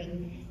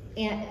Hickory,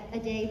 and a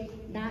day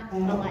not a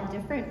lot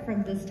different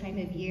from this time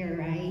of year,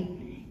 right?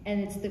 and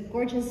it's the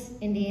gorgeous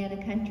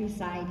Indiana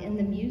countryside, and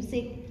the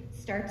music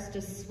starts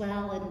to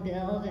swell and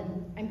build,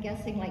 and I'm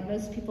guessing like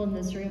most people in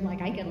this room,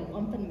 like I get a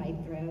lump in my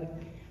throat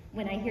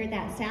when I hear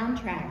that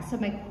soundtrack. So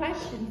my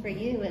question for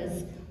you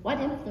is,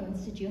 what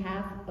influence did you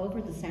have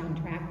over the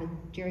soundtrack with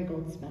Jerry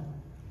Goldsmith?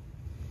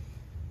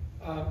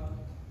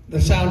 The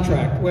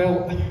soundtrack.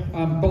 Well,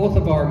 both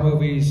of our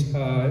movies,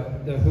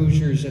 The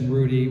Hoosiers and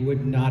Rudy,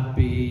 would not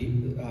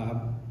be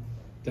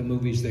the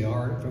movies they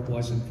are if it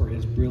wasn't for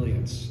his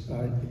brilliance.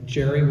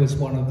 Jerry was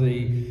one of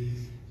the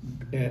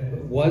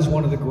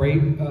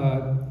great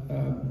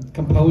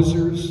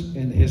composers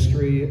in the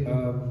history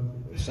of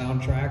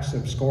soundtracks,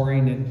 of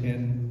scoring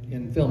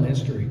in film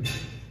history.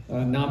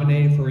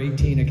 Nominated for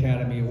 18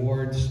 Academy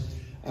Awards.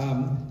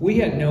 We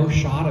had no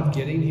shot of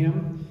getting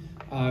him,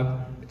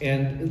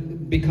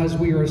 and because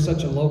we were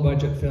such a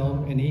low-budget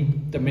film, and he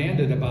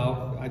demanded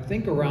about, I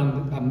think,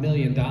 around $1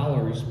 million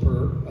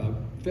per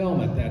film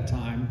at that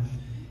time,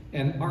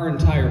 and our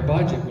entire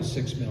budget was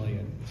 $6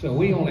 million. So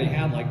we only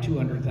had like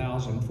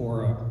 $200,000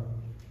 for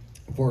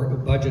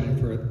budgeted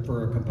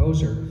for a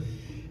composer.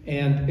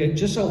 And it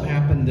just so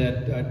happened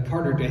that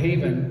Carter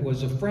DeHaven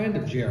was a friend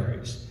of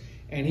Jerry's,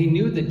 and he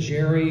knew that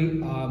Jerry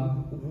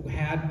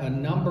had a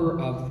number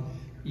of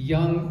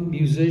young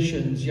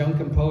musicians, young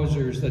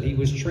composers that he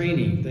was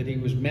training, that he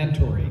was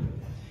mentoring,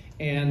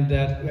 and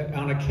that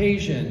on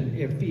occasion,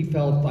 if he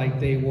felt like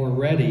they were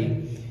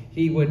ready,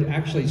 he would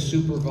actually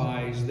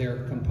supervise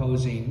their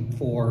composing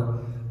for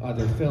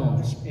other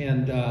films.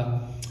 And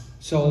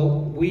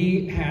so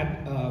we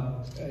had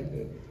a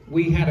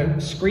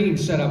screen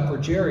set up for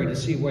Jerry to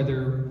see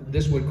whether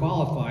this would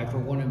qualify for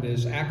one of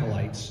his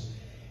acolytes.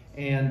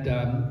 And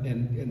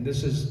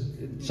this is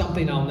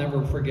something I'll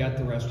never forget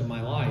the rest of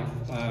my life.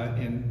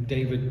 And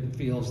David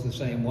feels the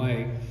same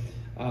way.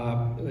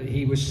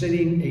 He was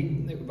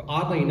sitting,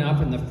 oddly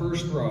enough, in the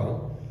first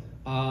row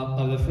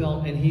of the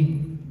film, and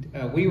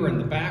we were in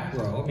the back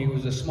row. I mean, it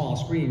was a small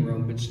screening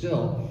room, but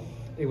still,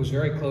 it was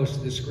very close to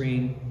the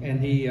screen.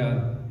 And he,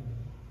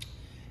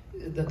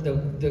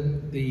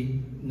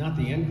 not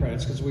the end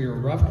credits, because we were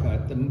rough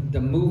cut.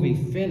 The movie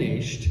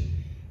finished,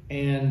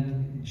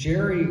 and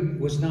Jerry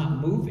was not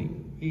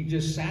moving. He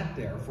just sat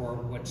there for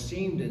what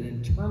seemed an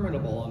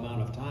interminable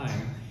amount of time,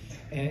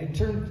 and it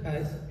turned.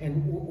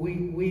 And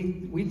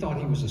we thought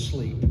he was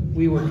asleep.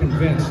 We were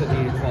convinced that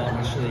he had fallen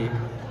asleep,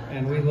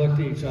 and we looked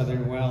at each other.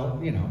 Well,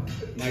 you know,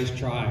 nice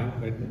try,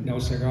 but no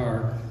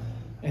cigar.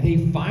 And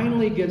he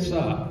finally gets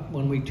up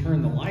when we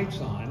turn the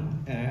lights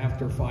on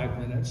after 5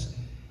 minutes.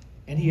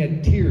 And he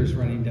had tears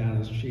running down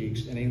his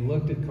cheeks, and he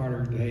looked at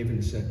Carter DeHaven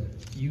and said,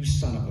 "You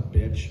son of a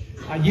bitch.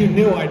 You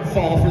knew I'd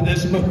fall for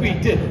this movie,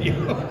 didn't you?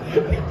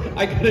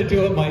 I got to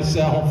do it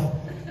myself."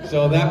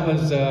 So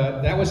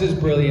that was his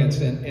brilliance,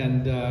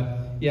 and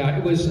yeah,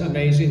 it was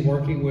amazing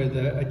working with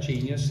a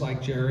genius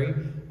like Jerry,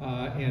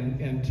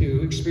 and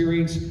to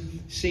experience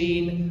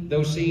seeing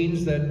those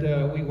scenes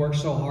that we worked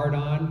so hard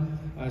on,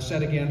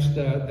 set against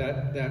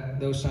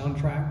those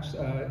soundtracks,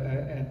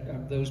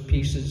 those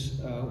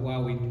pieces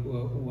while we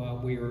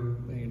were,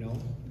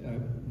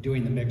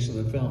 doing the mix of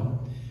the film.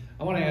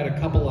 I want to add a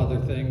couple other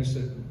things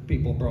that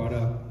people brought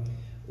up.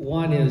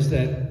 One is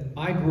that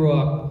I grew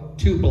up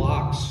 2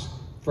 blocks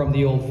from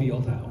the old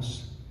field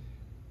house.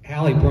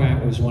 Hallie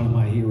Bryant was one of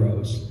my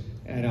heroes.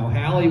 And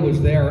Hallie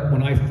was there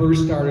when I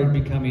first started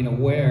becoming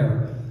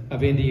aware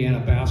of Indiana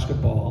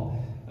basketball.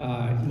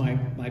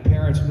 My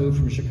parents moved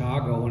from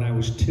Chicago when I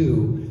was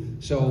 2,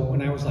 so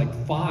when I was like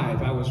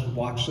 5, I was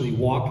actually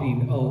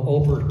walking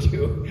over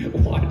to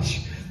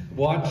watch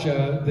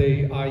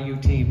the IU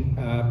team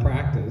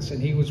practice,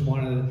 and he was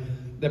one of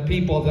the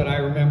people that I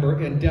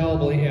remember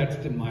indelibly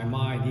etched in my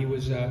mind. He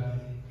was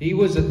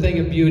a thing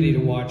of beauty to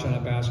watch on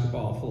a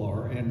basketball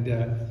floor, and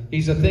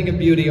he's a thing of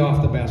beauty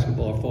off the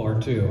basketball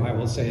floor too. I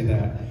will say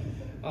that.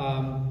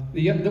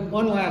 The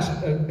one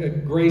last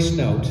grace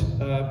note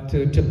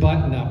to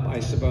button up, I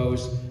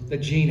suppose, the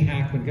Gene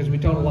Hackman, because we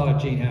told a lot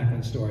of Gene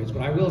Hackman stories,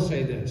 but I will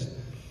say this.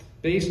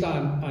 Based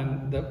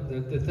on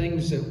the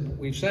things that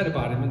we've said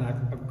about him, and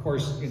I've, of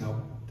course,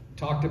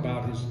 talked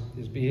about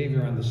his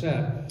behavior on the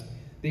set,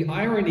 the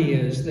irony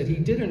is that he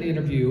did an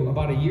interview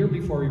about a year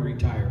before he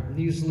retired.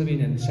 He's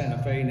living in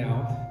Santa Fe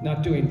now,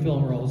 not doing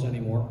film roles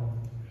anymore.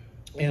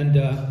 And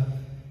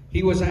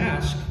he was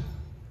asked,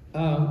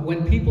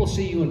 when people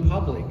see you in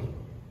public,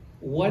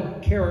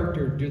 what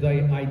character do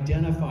they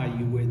identify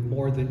you with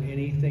more than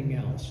anything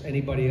else,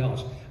 anybody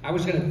else? I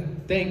would have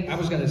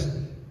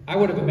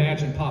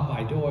imagined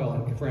Popeye Doyle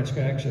in French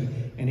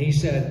Connection, and he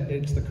said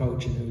it's the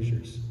coach in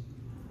Hoosiers.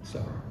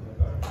 So.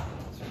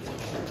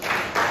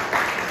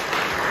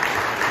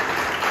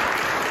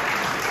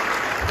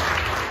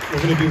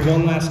 We're going to do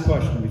one last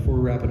question before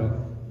we wrap it up.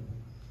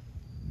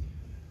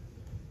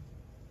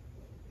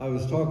 I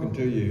was talking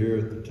to you here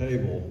at the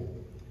table,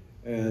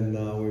 and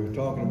we were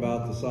talking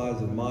about the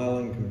size of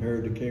Milan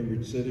compared to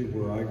Cambridge City,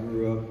 where I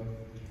grew up.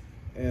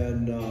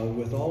 And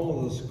with all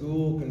of the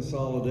school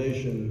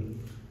consolidation,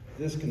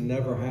 this can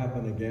never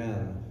happen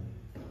again.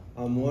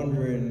 I'm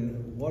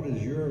wondering, what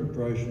is your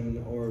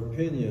impression or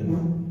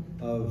opinion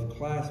of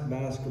class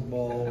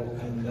basketball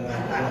and that.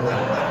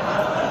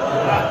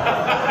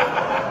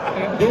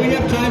 Do we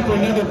have time for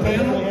another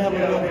panel? We have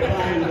enough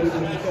time to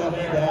discuss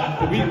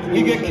that.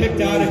 We get kicked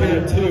out of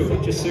here too,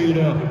 just so you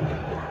know.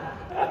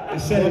 They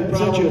said it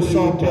Probably such a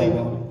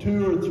softball. take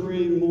 2 or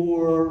 3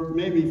 more,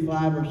 maybe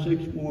 5 or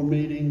 6 more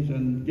meetings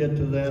and get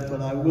to that.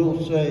 But I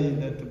will say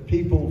that the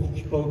people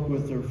spoke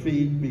with their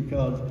feet,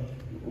 because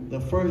the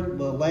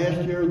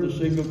last year of the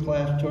single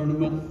class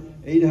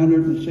tournament,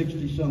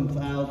 860-some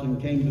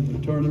thousand came to the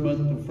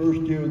tournament. The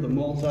first year of the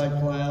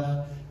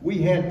multi-class, we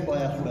had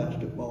class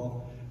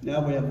basketball.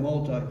 Now we have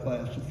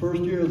multi-class. The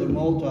first year of the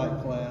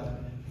multi-class,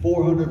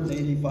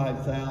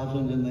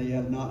 485,000, and they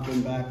have not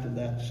been back to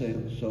that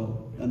since.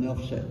 So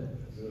enough said.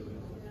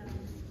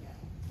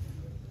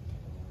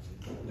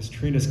 As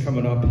Trina's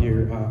coming up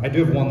here, I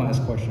do have one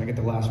last question. I get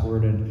the last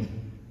word in.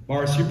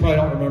 Morris, you probably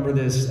don't remember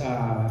this.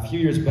 A few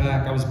years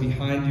back, I was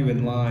behind you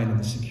in line, in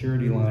the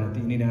security line at the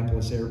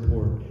Indianapolis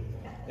airport.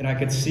 And I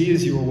could see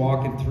as you were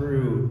walking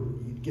through,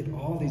 you'd get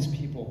all these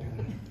people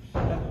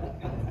kind of,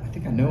 I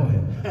think I know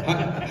him.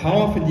 How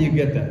often do you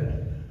get that?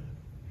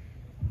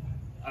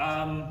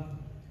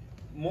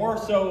 More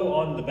so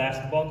on the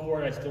basketball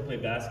court. I still play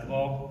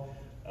basketball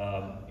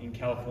in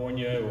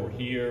California or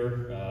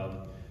here.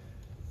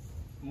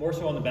 More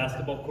so on the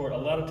basketball court. A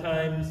lot of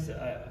times,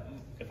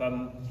 if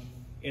I'm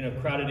in a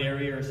crowded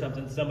area or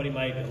something, somebody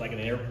might, like an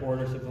airport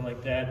or something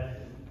like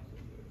that,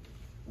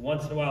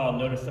 once in a while I'll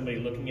notice somebody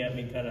looking at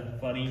me kind of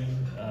funny.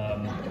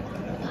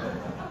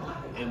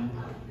 And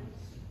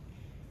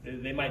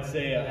they might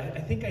say, I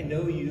think I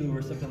know you,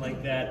 or something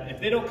like that. If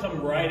they don't come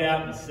right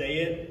out and say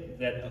it,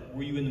 that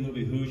were you in the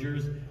movie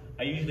Hoosiers,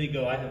 I usually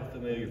go, I have a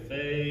familiar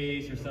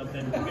face or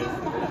something,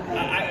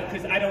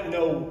 because I don't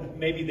know.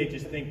 Maybe they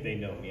just think they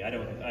know me. I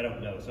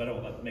don't know, so I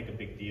don't make a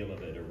big deal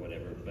of it or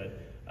whatever. But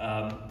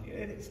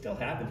it still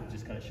happens, which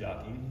is kind of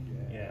shocking.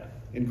 Yeah.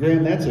 And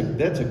Graham, that's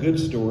a good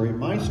story.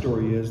 My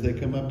story is they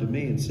come up to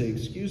me and say,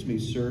 "Excuse me,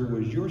 sir,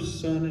 was your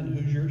son in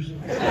Hoosiers?"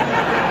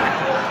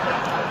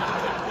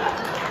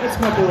 That's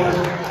my boy.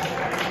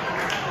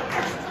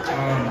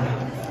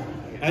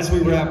 As we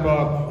wrap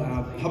up,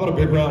 how about a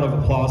big round of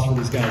applause for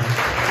these guys?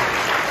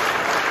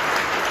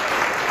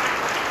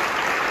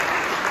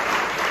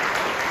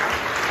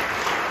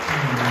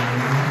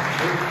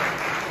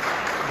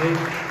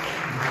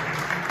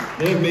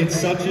 They've made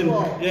such an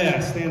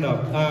stand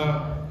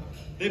up.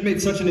 They've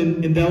made such an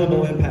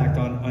indelible impact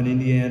on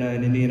Indiana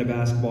and Indiana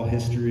basketball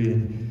history.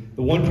 And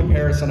the one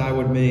comparison I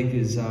would make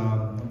is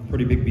I'm a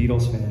pretty big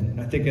Beatles fan.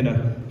 And I think in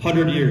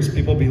 100 years,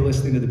 people will be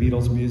listening to the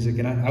Beatles music.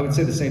 And I would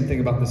say the same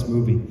thing about this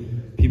movie.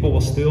 People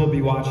will still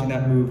be watching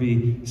that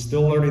movie,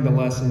 still learning the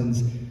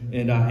lessons.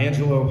 And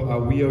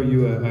Angelo, we owe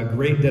you a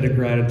great debt of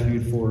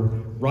gratitude for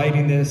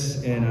writing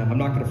this. And I'm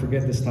not going to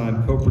forget this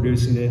time,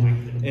 co-producing it.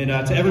 And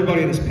to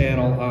everybody in this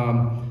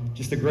panel,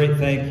 just a great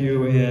thank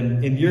you.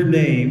 And in your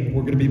name,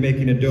 we're going to be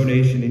making a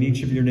donation in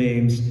each of your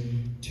names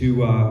to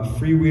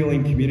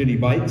Freewheeling Community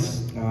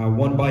Bikes.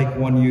 One bike,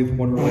 one youth,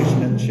 one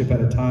relationship at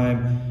a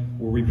time,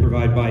 where we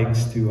provide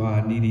bikes to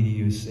needy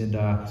use. And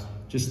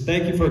just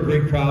thank you for a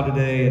great crowd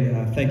today.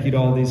 And thank you to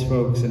all these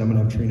folks. And I'm going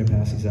to have Trina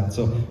pass these out.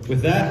 So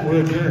with that,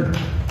 we're adjourned.